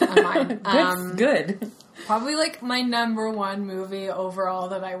movies on mine. Good. Probably, like, my number one movie overall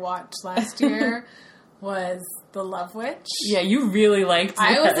that I watched last year was The Love Witch. Yeah, you really liked it.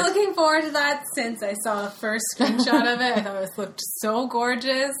 I was looking forward to that since I saw the first screenshot of it. I thought it looked so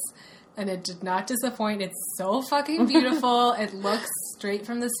gorgeous, and it did not disappoint. It's so fucking beautiful. It looks straight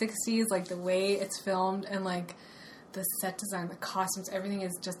from the 60s, like, the way it's filmed, and, like, the set design, the costumes, everything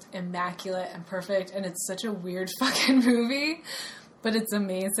is just immaculate and perfect, and it's such a weird fucking movie, but it's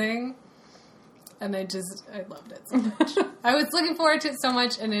amazing, and I loved it so much. I was looking forward to it so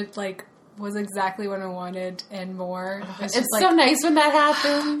much, and it, like, was exactly what I wanted and more. It's just, like, so nice when that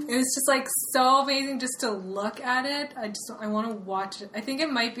happens. It was just, like, so amazing just to look at it. I want to watch it. I think it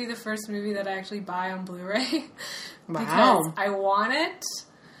might be the first movie that I actually buy on Blu-ray. Wow. Because I want it.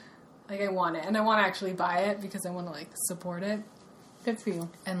 Like, I want it. And I want to actually buy it because I want to, like, support it. Good for you.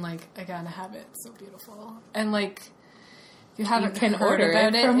 And, like, I gotta have it. It's so beautiful. And, like, if you haven't heard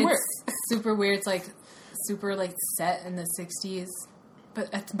about it, it's super weird. It's, like, super, like, set in the 60s.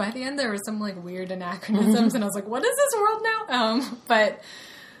 But by the end, there was some, like, weird anachronisms. And I was like, what is this world now?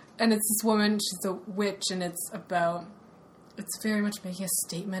 And it's this woman. She's a witch. And it's very much making a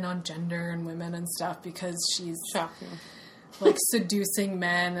statement on gender and women and stuff because she's... Shocking. Like, seducing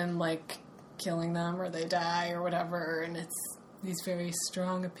men and, like, killing them or they die or whatever. And it's these very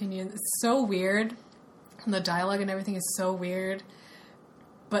strong opinions. It's so weird. And the dialogue and everything is so weird.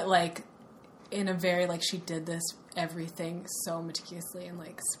 But, like, in a very, like, she did this everything so meticulously and,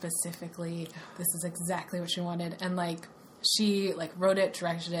 like, specifically. This is exactly what she wanted. And, like, she, like, wrote it,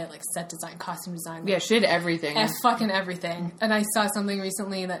 directed it, like, set design, costume design. Yeah, she did everything. Fucking everything. And I saw something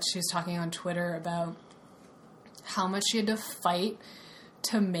recently that she was talking on Twitter about how much she had to fight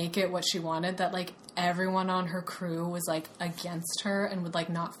to make it what she wanted, that, like, everyone on her crew was, like, against her and would, like,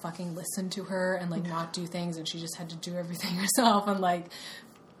 not fucking listen to her and, like, not do things, and she just had to do everything herself, and, like,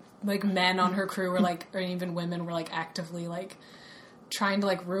 men on her crew were, like, or even women were, like, actively, like, trying to,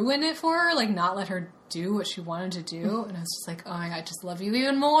 like, ruin it for her, like, not let her do what she wanted to do, and I was just like, oh my God, I just love you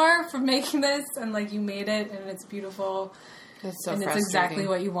even more for making this, and, like, you made it, and it's beautiful. That's so and frustrating. it's exactly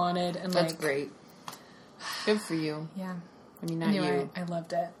what you wanted, and, that's like... great. Good for you. Yeah. I mean, not anyway, you. I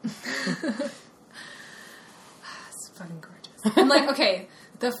loved it. It's fucking gorgeous. And, like, okay,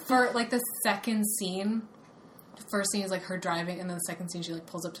 the second scene, the first scene is, like, her driving, and then the second scene, she, like,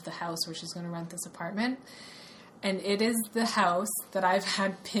 pulls up to the house where she's going to rent this apartment. And it is the house that I've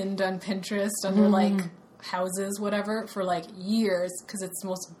had pinned on Pinterest under, like, houses, whatever, for like years because it's the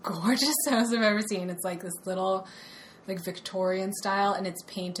most gorgeous house I've ever seen. It's like this little, like Victorian style, and it's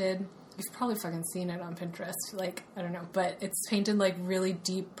painted. You've probably fucking seen it on Pinterest. Like, I don't know, but it's painted like really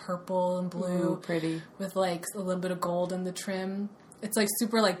deep purple and blue. Ooh, pretty. With like a little bit of gold in the trim. It's like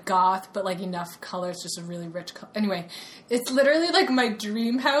super like goth, but like enough color. It's just a really rich color. Anyway, it's literally like my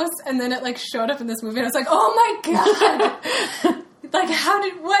dream house, and then it like showed up in this movie, and I was like, oh my god! Like,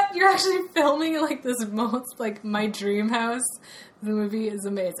 what? You're actually filming in like this most like my dream house. The movie is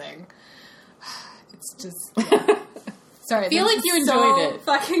amazing. It's just, yeah. Sorry. I feel like you enjoyed it.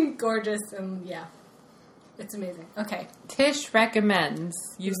 Fucking gorgeous, and yeah. It's amazing. Okay. Tish recommends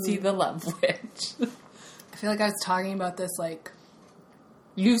you see The Love Witch. I feel like I was talking about this like...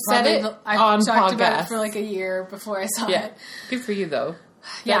 You said it I've on talked podcast. about it for like a year before I saw it. Good for you, though.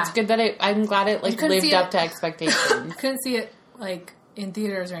 Yeah. That's good that I'm glad it like lived up to expectations. Couldn't see it like in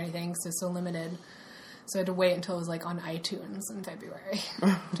theaters or anything, so it's so limited. So I had to wait until it was like on iTunes in February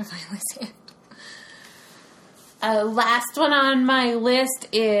to finally see it. Last one on my list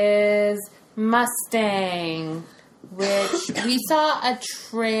is Mustang, which we saw a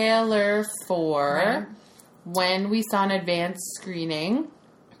trailer for when we saw an advanced screening.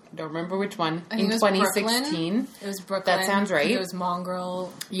 I don't remember which one. In 2016. It was Brooklyn. That sounds right. It was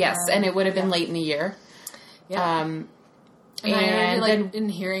Mongrel. Yes, and it would have been late in the year. Yeah. And I really in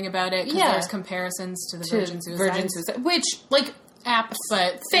hearing about it because there's comparisons to the Virgin Suicide. Which, like, apt,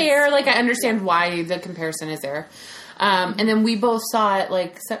 but fair. Like, I understand why the comparison is there. And then we both saw it,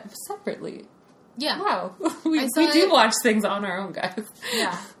 like, separately. Yeah. Wow. we do watch things on our own, guys.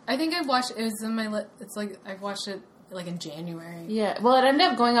 Yeah. I think I watched it. Was in my... It's like, I watched it, like, in January. Yeah. Well, it ended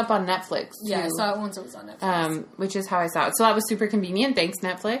up going up on Netflix, too. Yeah, I saw it once it was on Netflix. Which is how I saw it. So that was super convenient. Thanks,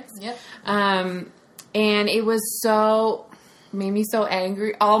 Netflix. Yep. And it was so... Made me so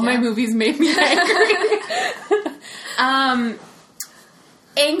angry. All my movies made me angry.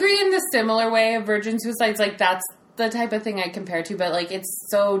 Angry in the similar way of Virgin Suicides. Like, that's the type of thing I compare to, but like it's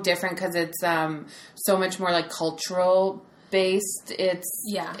so different because it's so much more like cultural based. It's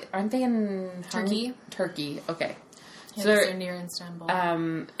aren't they in Turkey? Turkey, okay. Yeah, so they're near Istanbul.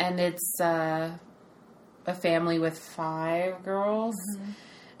 And it's a family with 5 girls,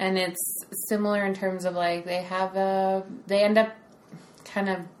 and it's similar in terms of like they end up kind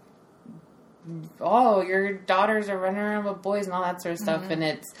of your daughters are running around with boys and all that sort of stuff, and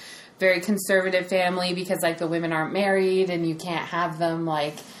it's very conservative family because like the women aren't married and you can't have them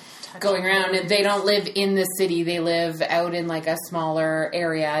like going around, and they don't live in the city, they live out in like a smaller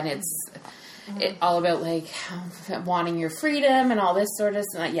area, and it's all about like wanting your freedom and all this sort of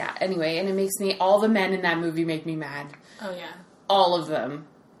stuff. Yeah, anyway, and it makes me, all the men in that movie make me mad. Oh yeah. All of them.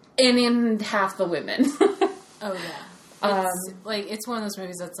 And in half the women. Oh yeah. It's like, it's one of those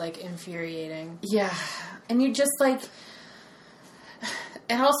movies that's like infuriating. Yeah. And you just like,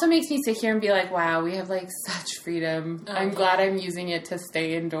 it also makes me sit here and be like, wow, we have like such freedom. I'm glad I'm using it to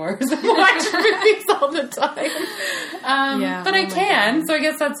stay indoors and watch movies all the time. But I can, God. So I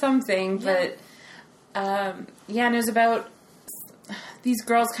guess that's something. Yeah. But, and it was about these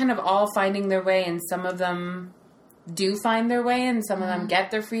girls kind of all finding their way, and some of them do find their way, and some of them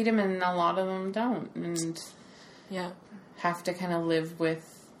get their freedom, and a lot of them don't. And have to kind of live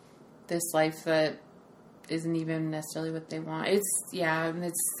with this life that isn't even necessarily what they want. It's, and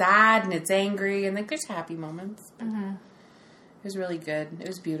it's sad, and it's angry, and like there's happy moments. It was really good. It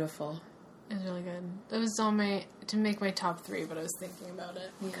was beautiful. It was really good. It was on to make my top 3, but I was thinking about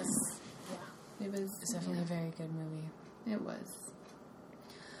it because, it's definitely a very good movie. It was.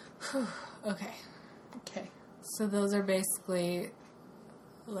 Whew. Okay. So those are basically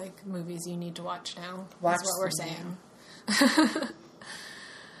like movies you need to watch now. That's what we're saying.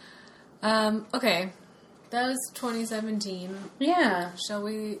 Okay. That was 2017. Yeah. Shall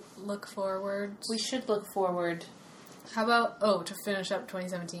we look forward? We should look forward. How about, to finish up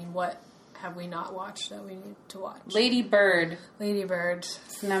 2017, what have we not watched that we need to watch? Lady Bird.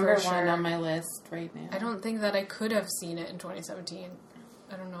 It's number 1 on my list right now. I don't think that I could have seen it in 2017.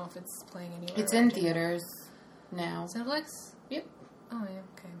 I don't know if it's playing anywhere. It's in theaters now. Cineplex? Yep. Oh, yeah,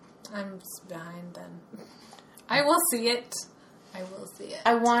 okay. I'm behind then. I will see it.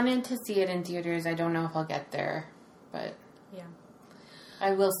 I wanted to see it in theaters. I don't know if I'll get there, but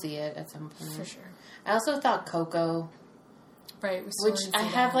I will see it at some point. For sure. I also thought Coco. Right. Which I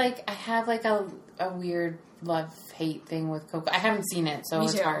have like a weird love-hate thing with Coco. I haven't seen it, so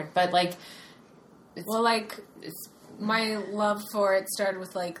it's hard. But like... my love for it started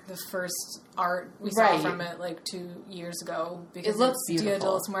with like the first art we saw from it like 2 years ago, because it looks it's beautiful. Dia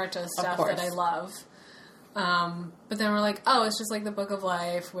de los Muertos stuff that I love. But then we're like, oh, it's just like the Book of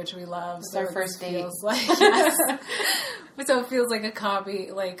Life, which we love. It's our first date. Feels like, yes. So it feels like a copy,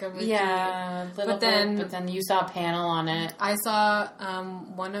 like a repeat. Yeah, but then you saw a panel on it. I saw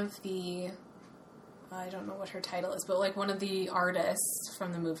one of the, I don't know what her title is, but like one of the artists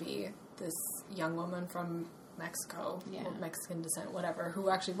from the movie, this young woman from Mexico, or Mexican descent, whatever, who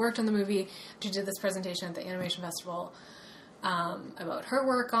actually worked on the movie. She did this presentation at the Animation Festival about her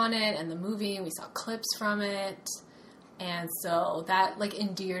work on it and the movie, and we saw clips from it. And so that, like,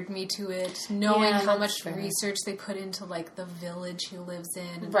 endeared me to it, knowing how much research they put into, like, the village he lives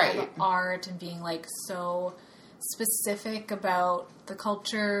in, and all the art, and being, like, so specific about the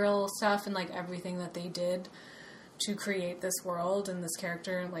cultural stuff and, like, everything that they did to create this world and this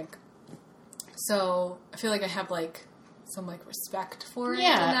character, and, like, so I feel like I have, like, some, like, respect for it in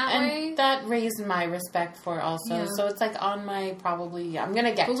that way. And that raised my respect for it also. Yeah. So it's, like, on my probably, I'm going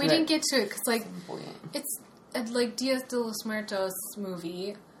to get to it. But we didn't get to it, because, like, it's... like Dias de los Muertos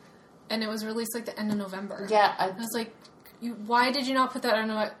movie, and it was released like the end of November. Yeah, I was like, why did you not put that in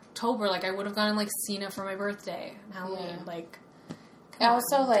October? Like, I would have gone and like seen it for my birthday and Halloween. Yeah. Like,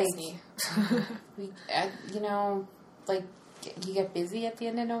 also like, you know, like you get busy at the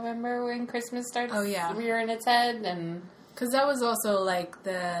end of November when Christmas starts. Rearing its head, and because that was also like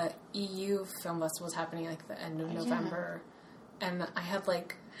the EU Film Festival was happening like the end of November, and I had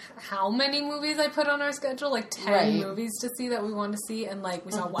like. How many movies I put on our schedule? Like 10 movies to see that we wanted to see, and like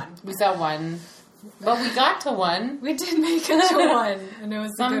we saw one. We saw one, but we got to one. We did make it to one, and it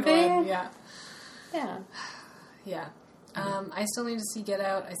was a good one. Yeah, yeah. I still need to see Get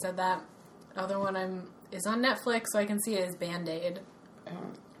Out. I said that. Other one is on Netflix, so I can see it is Band-Aid,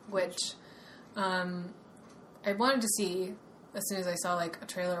 which I wanted to see as soon as I saw like a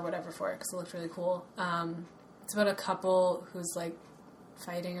trailer or whatever for it because it looked really cool. It's about a couple who's like.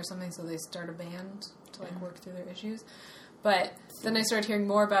 Fighting or something, so they start a band to like work through their issues. But then I started hearing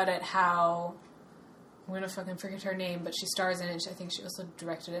more about it. How I'm gonna fucking forget her name, but she stars in it. I think she also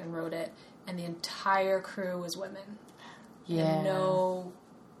directed it and wrote it. And the entire crew was women. Yeah, and no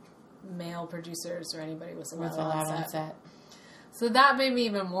male producers or anybody was allowed on set. So that made me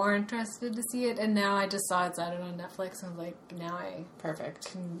even more interested to see it. And now I just saw it's out on Netflix, and I was like, now I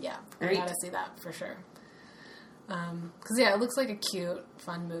I gotta see that for sure. Because, it looks like a cute,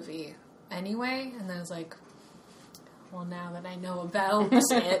 fun movie anyway. And then it's like, well, now that I know about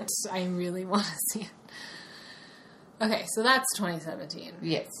it, I really want to see it. Okay, so that's 2017.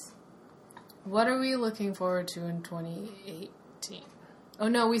 Yes. What are we looking forward to in 2018? Oh,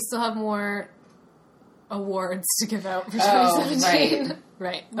 no, we still have more awards to give out for 2017.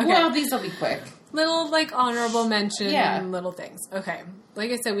 Right. Okay. Well, these will be quick. Little, like, honorable mention little things. Okay.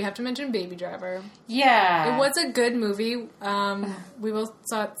 Like I said, we have to mention Baby Driver. Yeah. It was a good movie. We both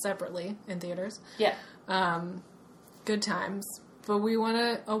saw it separately in theaters. Yeah. Good times. But we want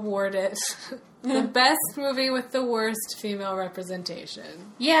to award it the best movie with the worst female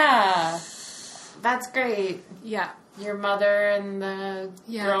representation. Yeah. That's great. Yeah. Your mother and the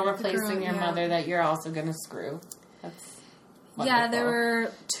girl replacing your mother that you're also going to screw. That's wonderful. Yeah, there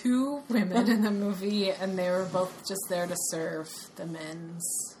were 2 women in the movie, and they were both just there to serve the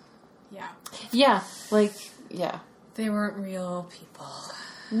men's. Yeah. Yeah, like, yeah. They weren't real people.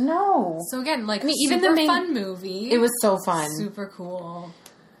 No. So again, like, even the fun movie. It was so fun. Super cool.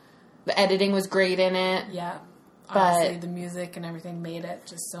 The editing was great in it. Yeah. Honestly, the music and everything made it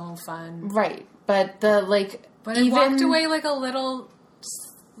just so fun. Right. But the, like... But I walked away, like, a little...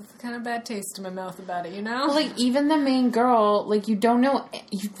 with kind of bad taste in my mouth about it, you know? Well, like, even the main girl, like, you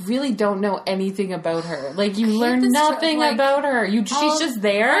really don't know anything about her. Like, you learn nothing about her. She's just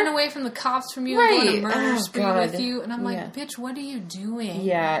there. Run away from the cops from you and go on a murder spree with you. And I'm like, bitch, what are you doing?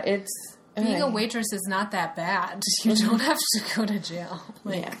 Yeah, it's... Being a waitress is not that bad. You don't have to go to jail.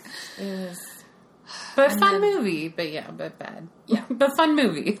 Like, yeah. It was... But fun movie. But but bad. Yeah. But fun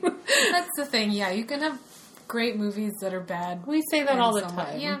movie. That's the thing, yeah. You can have great movies that are bad. We say that all the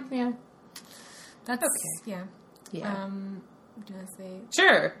time. Yeah. Yeah. That's okay. Yeah. Do you want to say?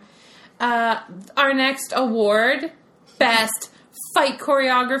 Sure. Our next award, Best Fight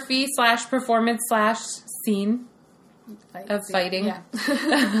Choreography / Performance / Scene of Fighting.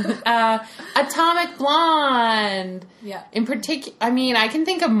 Yeah. Atomic Blonde. Yeah. In particular, I mean, I can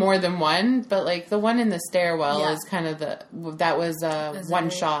think of more than one, but like the one in the stairwell is kind of that was one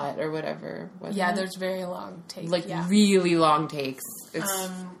shot or whatever. Yeah, there's very long takes. Like really long takes.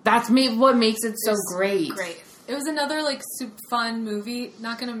 That's what makes it so great. Great. It was another like super fun movie.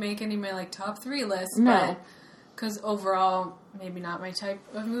 Not going to make any of my like top 3 lists. No. Because overall, maybe not my type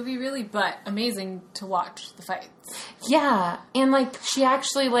of movie, really, but amazing to watch the fights. Yeah, and, like, she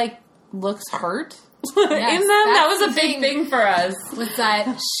actually, like, looks hurt. in them. That was a big thing for us. Was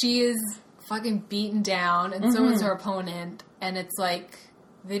that she is fucking beaten down, and so is her opponent, and it's like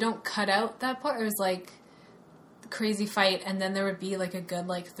they don't cut out that part. It was like the crazy fight, and then there would be like a good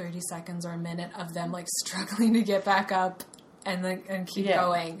like 30 seconds or a minute of them like struggling to get back up and keep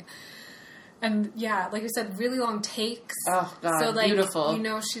going. And yeah, like I said, really long takes. Oh god, so like beautiful. You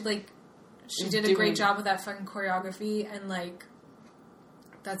know, she did a great job with that fucking choreography, and like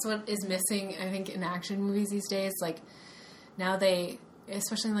that's what is missing, I think, in action movies these days. Like now they,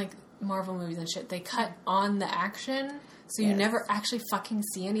 especially in like Marvel movies and shit, they cut on the action, so you never actually fucking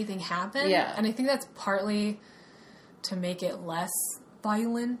see anything happen. Yeah, and I think that's partly to make it less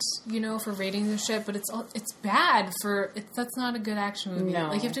violent, you know, for rating the shit. But it's bad for that's not a good action movie. No.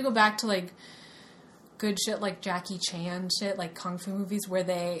 Like you have to go back to like good shit like Jackie Chan shit, like kung fu movies where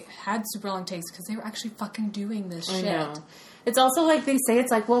they had super long takes because they were actually fucking doing this shit. I know. It's also like they say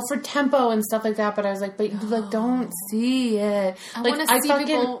it's like, well, for tempo and stuff like that, but I was like, but like, don't see it.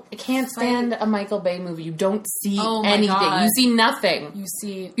 I can't stand a Michael Bay movie. You don't see anything. God. You see nothing.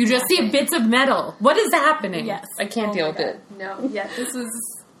 You just see bits of metal. What is happening? Yes. I can't deal with it. No. Yeah. It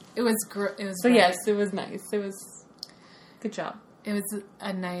was but great. Yes, it was nice. It was good job. It was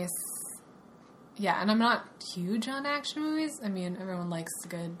a nice. Yeah, and I'm not huge on action movies. I mean, everyone likes a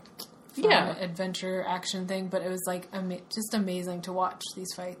good fun adventure action thing, but it was like just amazing to watch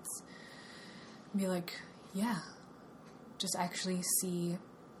these fights. Be like, yeah, just actually see,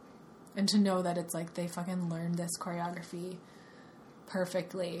 and to know that it's like they fucking learned this choreography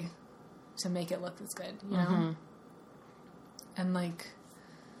perfectly to make it look this good, you know?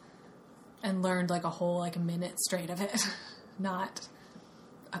 And learned like a whole like a minute straight of it, not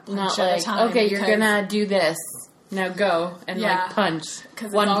a punch at a time. Okay, you're gonna do this. Now go and like punch.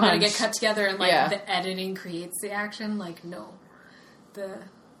 Because it's all going to get cut together and like the editing creates the action. Like, no. The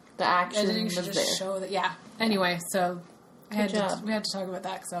action editing should just there. show that. Yeah. Anyway, so we had to talk about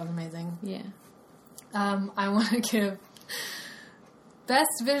that because that was amazing. Yeah. I want to give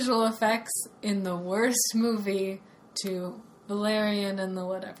best visual effects in the worst movie to Valerian and the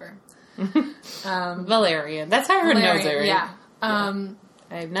whatever. Valerian. That's how her knows it, right? Yeah. I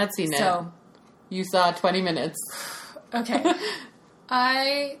have not seen it. You saw 20 minutes. Okay.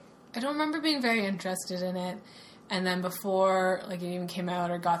 I don't remember being very interested in it. And then before like it even came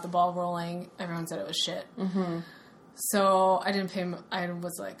out or got the ball rolling, everyone said it was shit. Mm-hmm. So I didn't pay. I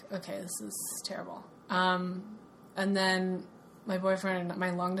was like, okay, this is terrible. And then my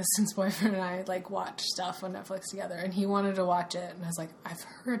long distance boyfriend and I like watched stuff on Netflix together, and he wanted to watch it, and I was like, I've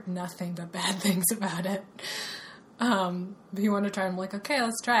heard nothing but bad things about it. But he wanted to try. I'm like, okay,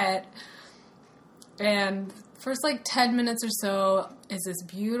 let's try it. And first, like, 10 minutes or so is this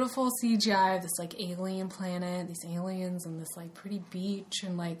beautiful CGI of this, like, alien planet, these aliens, and this, like, pretty beach,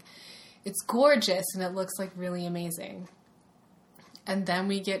 and, like, it's gorgeous, and it looks, like, really amazing. And then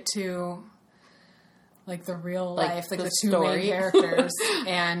we get to, like, the real life, like, the two main characters,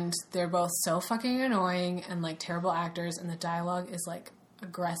 and they're both so fucking annoying and, like, terrible actors, and the dialogue is, like,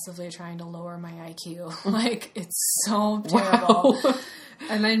 aggressively trying to lower my IQ. Like, it's so terrible. Wow.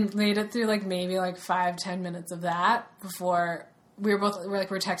 And I made it through, like, maybe, like, 5-10 minutes of that before we're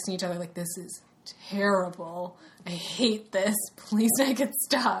texting each other, like, this is terrible. I hate this. Please make it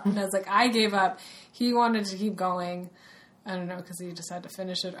stop. And I was like, I gave up. He wanted to keep going. I don't know, because he just had to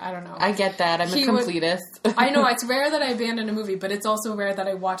finish it. I don't know. I get that. I'm a completist. I know. It's rare that I abandon a movie, but it's also rare that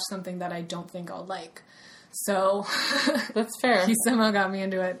I watch something that I don't think I'll like. So that's fair. He somehow got me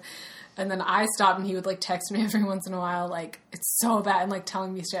into it. And then I stopped, and he would, like, text me every once in a while, like, it's so bad, and, like,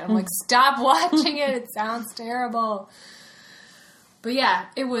 telling me shit. I'm like, stop watching it. It sounds terrible. But, yeah,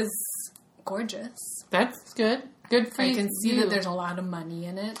 it was gorgeous. That's good. Good for you. I can see that there's a lot of money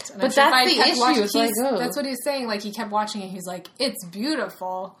in it. And but that's the issue. That's what he's saying. Like, he kept watching it. He's like, it's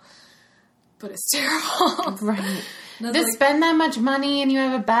beautiful, but it's terrible. Right. To spend that much money and you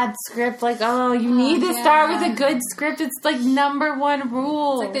have a bad script, like, oh, you need to start with a good script. It's like number one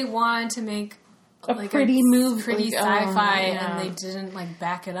rule. It's like they wanted to make a like pretty movie, pretty sci-fi, and they didn't like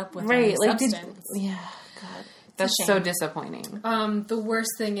back it up with any substance. God, that's so disappointing. The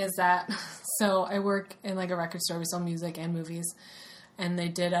worst thing is that so I work in like a record store. We sell music and movies, and they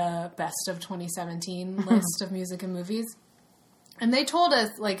did a best of 2017 list of music and movies, and they told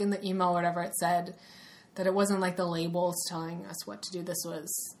us like in the email or whatever it said. That it wasn't like the labels telling us what to do. This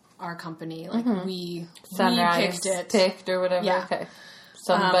was our company. Like we picked or whatever. Yeah. Okay.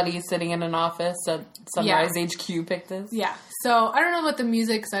 Somebody sitting in an office at Sunrise HQ picked this. Yeah. So I don't know about the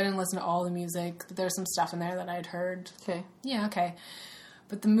music because I didn't listen to all the music. But there's some stuff in there that I'd heard. Okay. Yeah. Okay.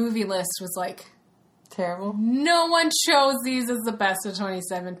 But the movie list was like terrible. No one chose these as the best of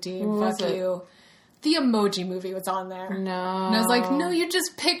 2017. Fuck you. the Emoji Movie was on there. No. And I was like, no, you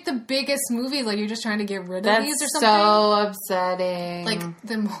just picked the biggest movies. Like, you're just trying to get rid of That's these or something. so upsetting. Like,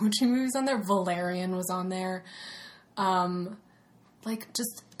 the Emoji Movie was on there. Valerian was on there. Like,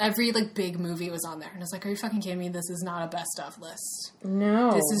 just every, like, big movie was on there. And I was like, are you fucking kidding me? This is not a best of list.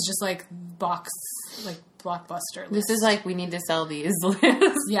 No. This is just, like, blockbuster list. This is like, we need to sell these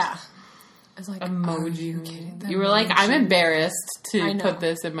lists. Yeah. I was like, Emoji. are you kidding? The You were like, I'm Emoji. embarrassed I to know. put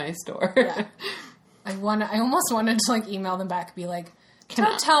this in my store. Yeah. I almost wanted to, like, email them back and be like,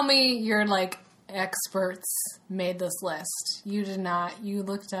 don't tell me your, like, experts made this list. You did not. You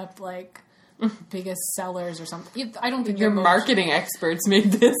looked up, like, biggest sellers or something. I don't think Your they're marketing experts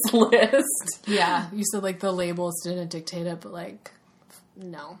made this list. Yeah. You said, like, the labels didn't dictate it, but, like,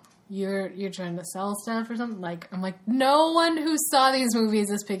 no. You're trying to sell stuff or something? Like, I'm like, no one who saw these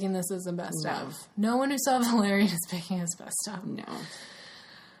movies is picking this as the best of. No one who saw Valerian is picking his best of. No.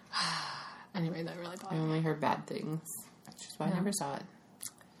 Anyway, that really I bothered me. only heard bad things. Which is why I never saw it.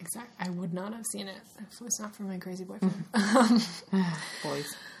 Exactly. I would not have seen it if it was not for my crazy boyfriend.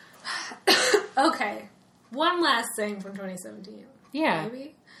 Boys. Okay. One last thing from 2017. Yeah.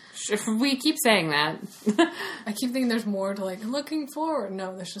 Maybe? We keep saying that. I keep thinking there's more to, like, looking forward.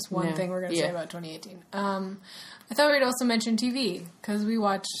 No, there's just one No. thing we're going to Yeah. say about 2018. I thought we'd also mention TV, because we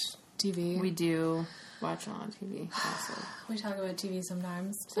watch TV. We do watch a lot of TV. Also. We talk about TV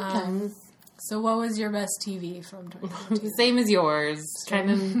sometimes. Sometimes. So what was your best TV from 2017? Same as yours. Kind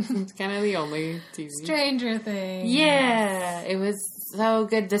of the only TV. Stranger Things. Yeah, it was so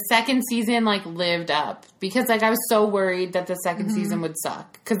good. The second season, like, lived up. Because, like, I was so worried that the second season would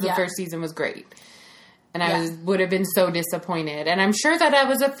suck. Because the Yeah. first season was great. And Yeah. I would have been so disappointed. And I'm sure that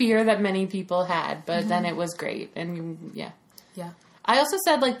was a fear that many people had. But then it was great. And, yeah. Yeah. I also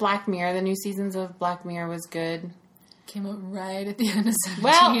said, like, Black Mirror. The new seasons of Black Mirror was good. Came out right at the end of 17.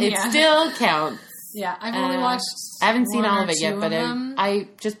 Well, it yeah. still counts. Yeah, I've only watched I haven't seen one all or of it two yet, but them. I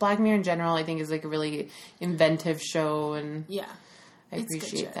just Black Mirror in general, I think, is like a really inventive show, and Yeah. I It's good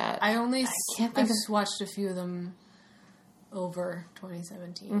appreciate shit. that. I only can't think I've of- just watched a few of them over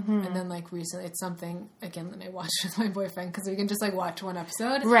 2017, Mm-hmm. and then like recently, it's something again that I watched with my boyfriend because we can just like watch one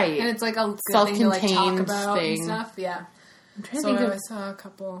episode, Right. And it's like a good thing to like talk Self-contained about thing. and stuff. Yeah. I'm trying So to I think always saw a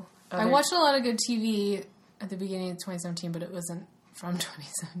couple. I other- watched a lot of good TV at the beginning of 2017, but it wasn't from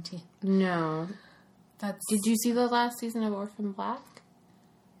 2017. No. That's Did you see the last season of Orphan Black?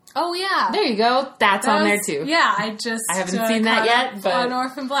 Oh yeah. There you go. That's That on there was- too. Yeah, I haven't seen that caught yet, up but- on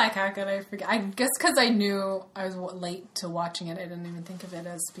Orphan Black, how could I forget? I guess because I knew I was late to watching it, I didn't even think of it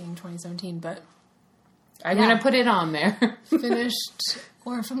as being 2017. But I'm Yeah. gonna put it on there. finished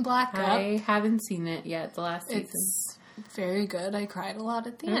Orphan Black up. I haven't seen it yet. The last season. It's very good. I cried a lot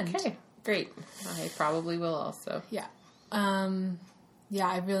at the end. Okay, great. I probably will also. Yeah. Yeah,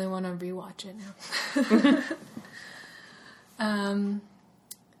 I really want to rewatch it now.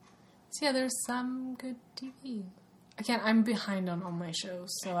 So yeah, there's some good TV. Again, I'm behind on all my shows,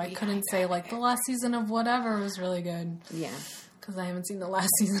 so I couldn't say like the last season of whatever was really good Yeah. because I haven't seen the last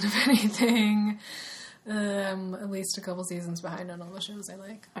season of anything. At least a couple seasons behind on all the shows I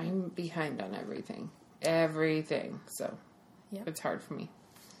like. I'm behind on everything. Everything. So Yeah. it's hard for me.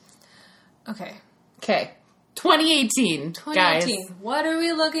 Okay, Okay. 2018, 2018. guys. What are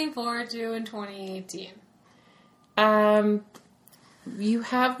we looking forward to in 2018? You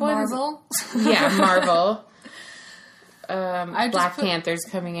have one. Marvel. Yeah, Marvel. I just Black put- Panther's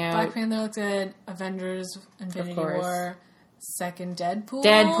coming out. Black Panther looks good. Avengers, Infinity course. War, second Deadpool.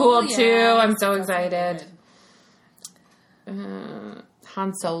 Deadpool 2, I'm so it's definitely excited. good.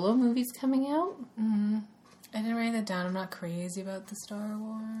 Han Solo movie's coming out. I didn't write that down. I'm not crazy about the Star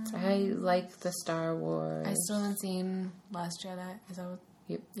Wars. I like the Star Wars. I still haven't seen Last Jedi. Is that what?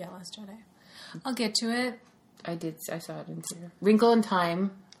 Yep. Yeah, Last Jedi. I'll get to it. I saw it in theater. Wrinkle in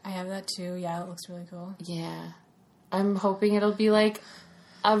Time. I have that too. Yeah, it looks really cool. Yeah. I'm hoping it'll be like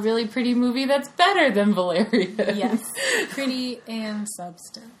a really pretty movie that's better than Valerian. Yes. Pretty and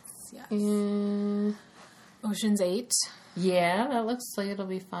substance. Yes. Ocean's 8. Yeah, that looks like it'll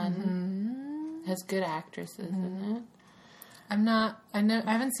be fun. Has good actresses in it. I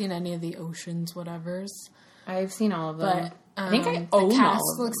haven't seen any of the Oceans whatevers. I've seen all of them. But I think I the own cast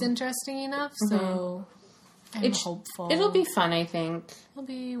all of looks them. interesting enough, so I'm hopeful. It'll be fun, I think. It'll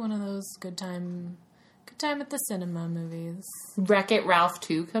be one of those good time at the cinema movies. Wreck-It Ralph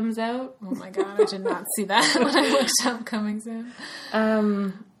 2 comes out. Oh my god, I did not see that when I looked up coming soon.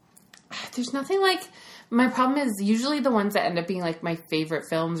 There's nothing like... My problem is usually the ones that end up being like my favorite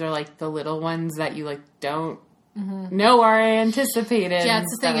films are like the little ones that you like don't know are anticipated. Yeah, and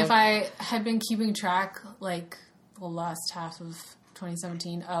it's the thing. stuff. If I had been keeping track, like the last half of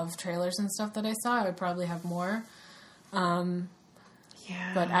 2017 of trailers and stuff that I saw. I would probably have more.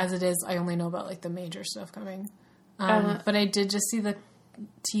 Yeah. But as it is, I only know about, like, the major stuff coming. But I did just see the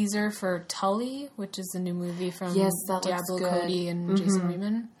teaser for Tully, which is the new movie from Diablo Cody and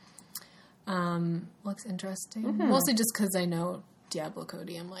Jason Reitman. Looks interesting. Mostly just because I know Diablo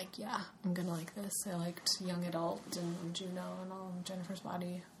Cody. I'm like, yeah, I'm going to like this. I liked Young Adult and Juno and all. Jennifer's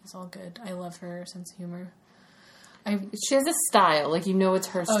Body. It's all good. I love her sense of humor. She has a style. Like, you know it's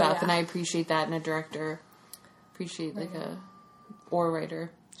her stuff, yeah. and I appreciate that in a director. Or writer.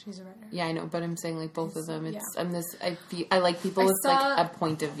 She's a writer. Yeah, I know, but I'm saying, like, both of them. I like people with, like, a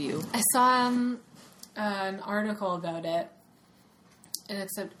point of view. I saw an article about it, and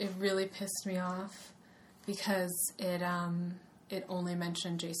it really pissed me off because it only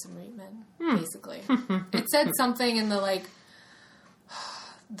mentioned Jason Reitman, basically. It said something in the, like,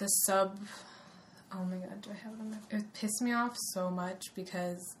 the sub... Oh my god, do I have it on my... It pissed me off so much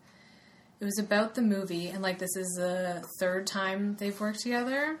because it was about the movie, and, like, this is the third time they've worked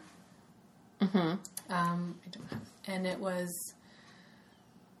together. And it was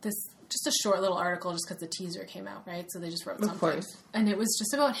just a short little article just because the teaser came out, right? So they just wrote something. Of course. And it was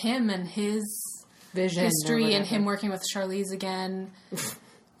just about him and his vision, history, and him working with Charlize again,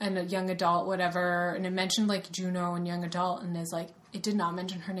 and a Young Adult, whatever. And it mentioned, like, Juno and Young Adult, and is like, it did not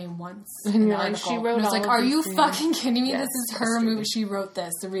mention her name once. And you're like, she wrote. And I was like, are you fucking kidding me? Yes, this is her movie. She wrote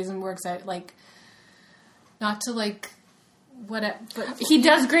this. The reason we're excited, like, not to, like, but he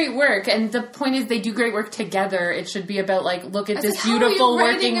does great work, and the point is they do great work together. It should be about, like, look at this beautiful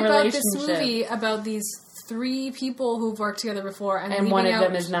working relationship. This movie about these 3 people who've worked together before, and one of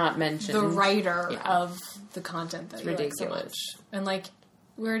them is not mentioned. The writer of the content that you like so much, and like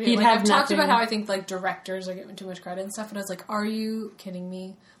I've talked about how I think, like, directors are given too much credit and stuff, and I was like, are you kidding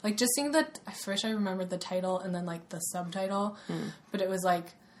me? Like, just seeing that, I wish I remembered the title and then, like, the subtitle, but it was like.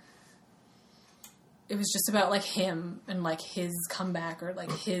 It was just about, like, him and, like, his comeback or, like,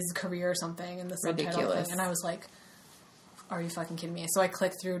 his career or something, and the subtitle thing. And I was like, are you fucking kidding me? So I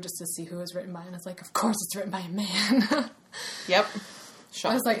clicked through just to see who it was written by, and it's like, of course it's written by a man. Yep.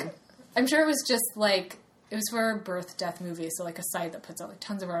 Shocking. I was like, I'm sure it was just, like, it was for a birth, death movie, so, like, a site that puts out, like,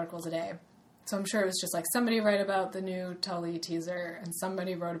 tons of articles a day. So I'm sure it was just, like, somebody write about the new Tully teaser, and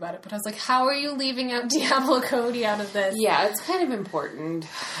somebody wrote about it. But I was like, how are you leaving out Diablo Cody out of this? Yeah, it's kind of important.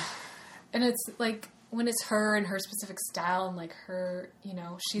 And it's, like... When it's her and her specific style and, like, her, you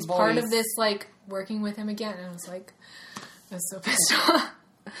know, she's part of this, like, working with him again. And I was like, I was so pissed off.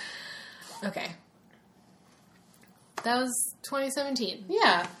 Okay. That was 2017.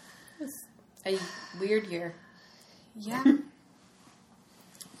 Yeah. It was a weird year. Yeah.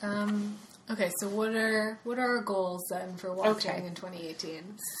 Okay, so what are our goals then for watching in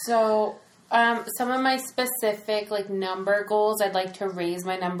 2018? So... some of my specific, like, number goals, I'd like to raise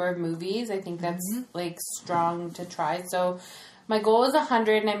my number of movies. I think that's, like, strong to try. So, my goal is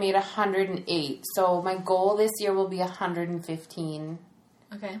 100, and I made 108. So, my goal this year will be 115.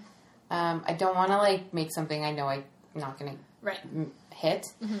 Okay. I don't want to, like, make something I know I'm not going to hit.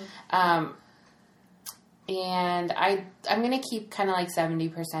 And I'm going to keep kind of like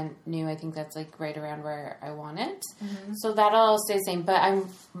 70% new. I think that's like right around where I want it. So that'll stay the same. But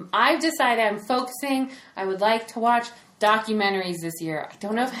I've decided I'm focusing. I would like to watch documentaries this year. I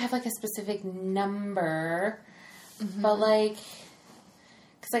don't know if I have like a specific number, but like,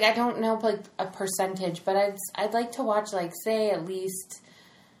 cause like I don't know like a percentage, but I'd like to watch like say at least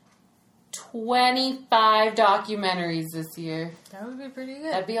 25 documentaries this year. That would be pretty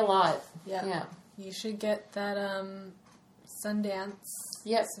good. That'd be a lot. Yeah. You should get that Sundance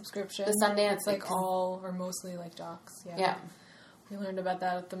subscription. The Sundance. It's like all or mostly like docs. Yeah. We learned about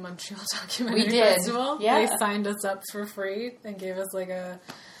that at the Montreal Documentary we did. Festival. Yeah. They signed us up for free and gave us like a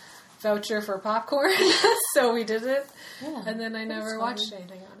voucher for popcorn. So we did it. Yeah. And then I never watched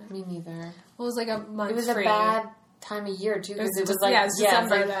anything on it. Me neither. Well, it was like a month. It was free. A bad time of year too because it was like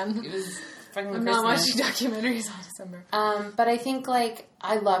December then. It was I'm not watching documentaries all December. But I think, like,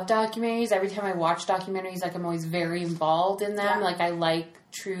 I love documentaries. Every time I watch documentaries, like, I'm always very involved in them. Yeah. Like, I like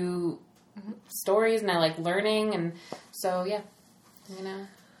true stories, and I like learning. And so, yeah, I'm going to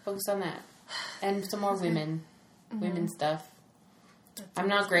focus on that. And some more women stuff. I'm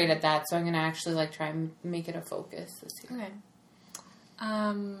not great at that, so I'm going to actually, like, try and make it a focus this year. Okay.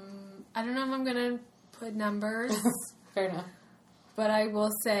 I don't know if I'm going to put numbers. Fair enough. But I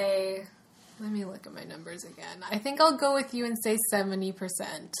will say... Let me look at my numbers again. I think I'll go with you and say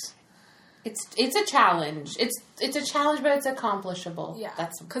 70%. It's a challenge. It's a challenge, but it's accomplishable. Yeah,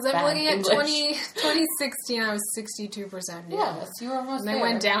 that's because I'm looking at 2016. I was 62% new. Yeah, so you were almost and there. I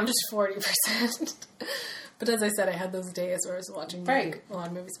went down to 40%. But as I said, I had those days where I was watching Right. a lot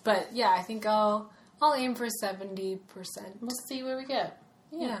of movies. But yeah, I think I'll aim for 70%. We'll see where we get.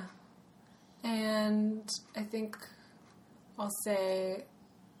 Yeah. And I think I'll say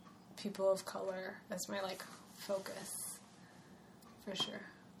people of color as my, like, focus. For sure.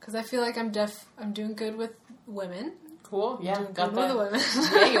 Because I feel like I'm doing good with women. Cool. Yeah, Doing got good that. with women.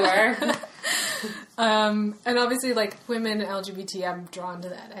 Yeah, you are. And obviously, like, women and LGBT, I'm drawn to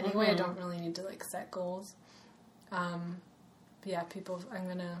that. Anyway, Mm-hmm. I don't really need to, like, set goals. But yeah, I'm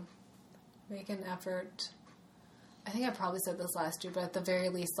gonna make an effort. I think I probably said this last year, but at the very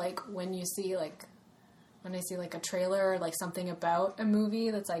least, like, when I see, like, a trailer or, like, something about a movie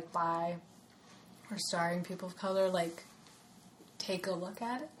that's, like, by or starring people of color, like, take a look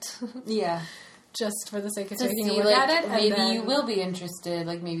at it. Yeah. Just for the sake of To taking a see, look like, at it. maybe and then, you will be interested.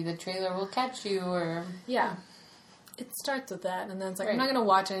 Like, maybe the trailer will catch you, or... Yeah. It starts with that, and then it's like, Right. I'm not going to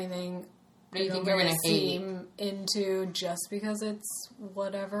watch anything What do you I think don't you're really going to hate? seem into just because it's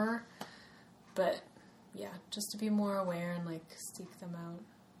whatever. But, yeah, just to be more aware and, like, seek them out.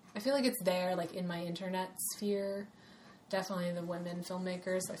 I feel like it's there, like, in my internet sphere. Definitely the women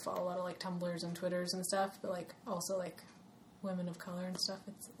filmmakers. I follow a lot of, like, Tumblrs and Twitters and stuff, but, like, also, like, women of color and stuff.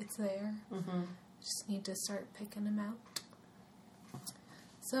 It's there. Mm-hmm. Just need to start picking them out.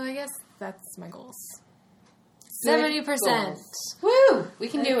 So I guess that's my goals. 70%. Woo! We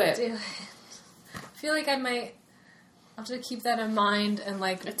can do it. I feel like I might have to keep that in mind and,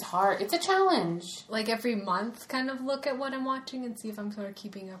 like, It's hard. It's a challenge. like every month kind of look at what I'm watching and see if I'm sort of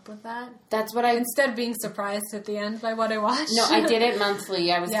keeping up with that. That's what I... Instead of being surprised at the end by what I watched. No, I did it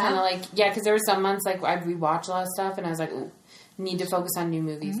monthly. I was Yeah? kind of like... Yeah, because there were some months, like, I'd rewatch a lot of stuff, and I was like, ooh, need to focus on new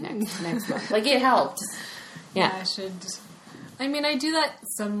movies next month. Like, it helped. Yeah. I should... I mean, I do that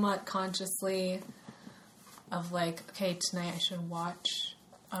somewhat consciously of, like, okay, tonight I should watch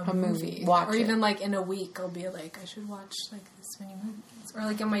a movie. Watch or it. even, like, in a week I'll be like, I should watch, like, this many movies. Or,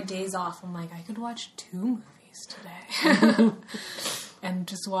 like, on my days off, I'm like, I could watch 2 movies today. And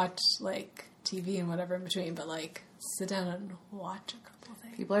just watch, like, TV and whatever in between. But, like, sit down and watch a couple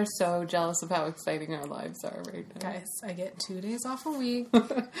things. People are so jealous of how exciting our lives are right now. Guys, I get 2 days off a week.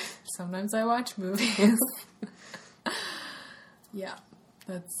 Sometimes I watch movies. Yeah,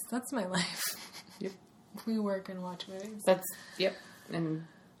 that's my life. Yep. We work and watch movies. Yep. And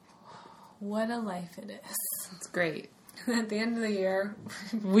What a life it is. it's great. At the end of the year,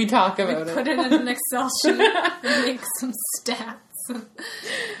 We talk about put it. it in an Excel sheet and make some stats.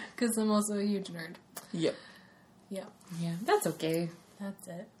 Because I'm also a huge nerd. Yep. Yeah, Yeah, that's okay. that's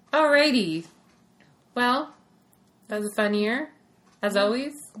it. Alrighty. Well, that was a fun year, as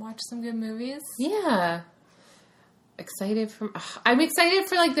always. Watch some good movies. Yeah. I'm excited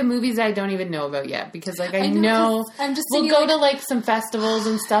for, like, the movies I don't even know about yet, because, like, I know 'cause I'm just we'll thinking, go like, to, like, some festivals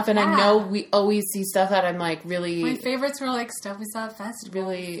and stuff, and I Yeah. know we always see stuff that I'm, like, my really, favorites were like stuff we saw at festivals.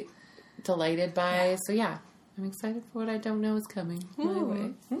 really delighted by. So, yeah. I'm excited for what I don't know is coming my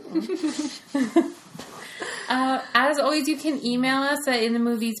way. As always, you can email us at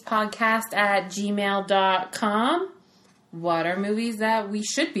inthemoviespodcast@gmail.com. What are movies that we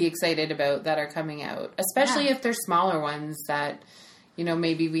should be excited about that are coming out? Especially if they're smaller ones that, you know,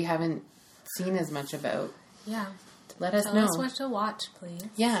 maybe we haven't seen as much about. Yeah. Let us Tell know. us what to watch, please.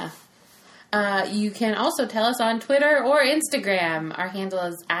 Yeah. You can also tell us on Twitter or Instagram. Our handle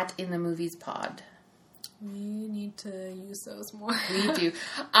is @inthemoviespod. We need to use those more. We do.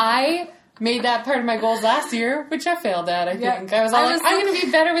 I made that part of my goals last year, which I failed at, I Yeah. think. I was all I like, was I'm going to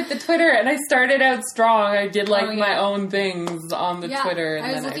be better with the Twitter, and I started out strong. I did, like, Oh, yeah. my own things on the Twitter, and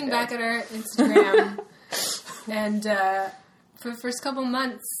I was then looking failed. back at our Instagram, and for the first couple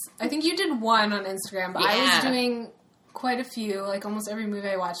months, I think you did one on Instagram, but I Yeah. was doing quite a few. Like, almost every movie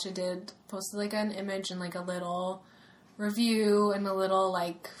I watched, I did posted, like, an image and, like, a little review and a little,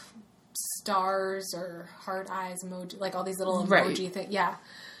 like, stars or heart eyes emoji, like, all these little Right. emoji things. Yeah.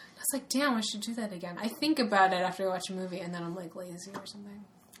 I was like, damn, I should do that again. I think about it after I watch a movie, and then I'm, like, lazy or something.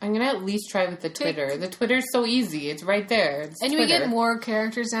 I'm going to at least try with the Twitter. The Twitter's so easy. It's right there. It's And we Twitter. get more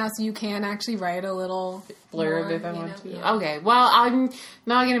characters now, so you can actually write a little blurb more, if I you want know? to. Yeah. Okay, well, I'm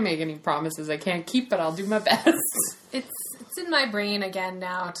not going to make any promises I can't keep, but I'll do my best. It's in my brain again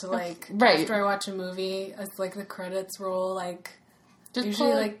now to, like, Right. after I watch a movie, as, like, the credits roll, like, Just usually,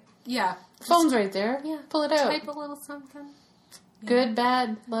 pull it. like, yeah. just Phone's right there. Yeah. Pull it out. Type a little something. Yeah. Good,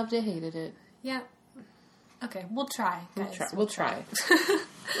 bad, loved it, hated it. Yeah. Okay, we'll try, guys. We'll try.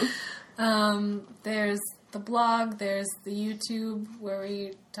 There's the blog, there's the YouTube where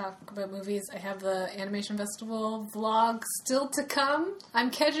we talk about movies. I have the Animation Festival vlog still to come. I'm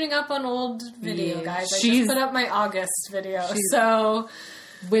catching up on old video, Yeah, guys. I she's- just put up my August video, so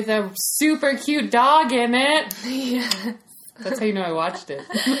with a super cute dog in it. Yeah. That's how you know I watched it.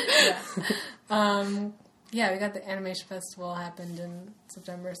 Yeah, we got the animation festival happened in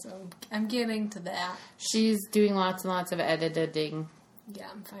September, so I'm getting to that. She's doing lots and lots of editing. Yeah,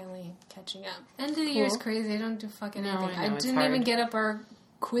 I'm finally catching up. End of the year's crazy. I don't do fucking No, anything. I know, I it's didn't hard. even get up our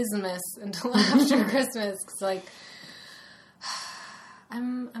Quizmas until after Christmas. Cause like,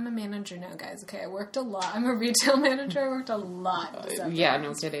 I'm a manager now, guys. Okay, I worked a lot. I'm a retail manager. I worked a lot. This Yeah,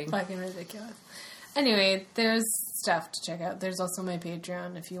 no kidding. fucking ridiculous. Anyway, there's stuff to check out. There's also my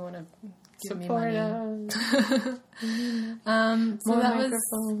Patreon if you want to give me money. Us. So More that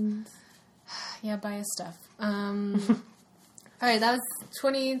microphones. was buy us stuff. All right, that was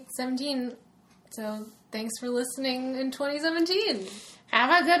 2017. So thanks for listening in 2017.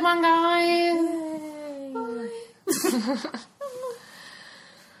 Have a good one, guys. Yay. Bye.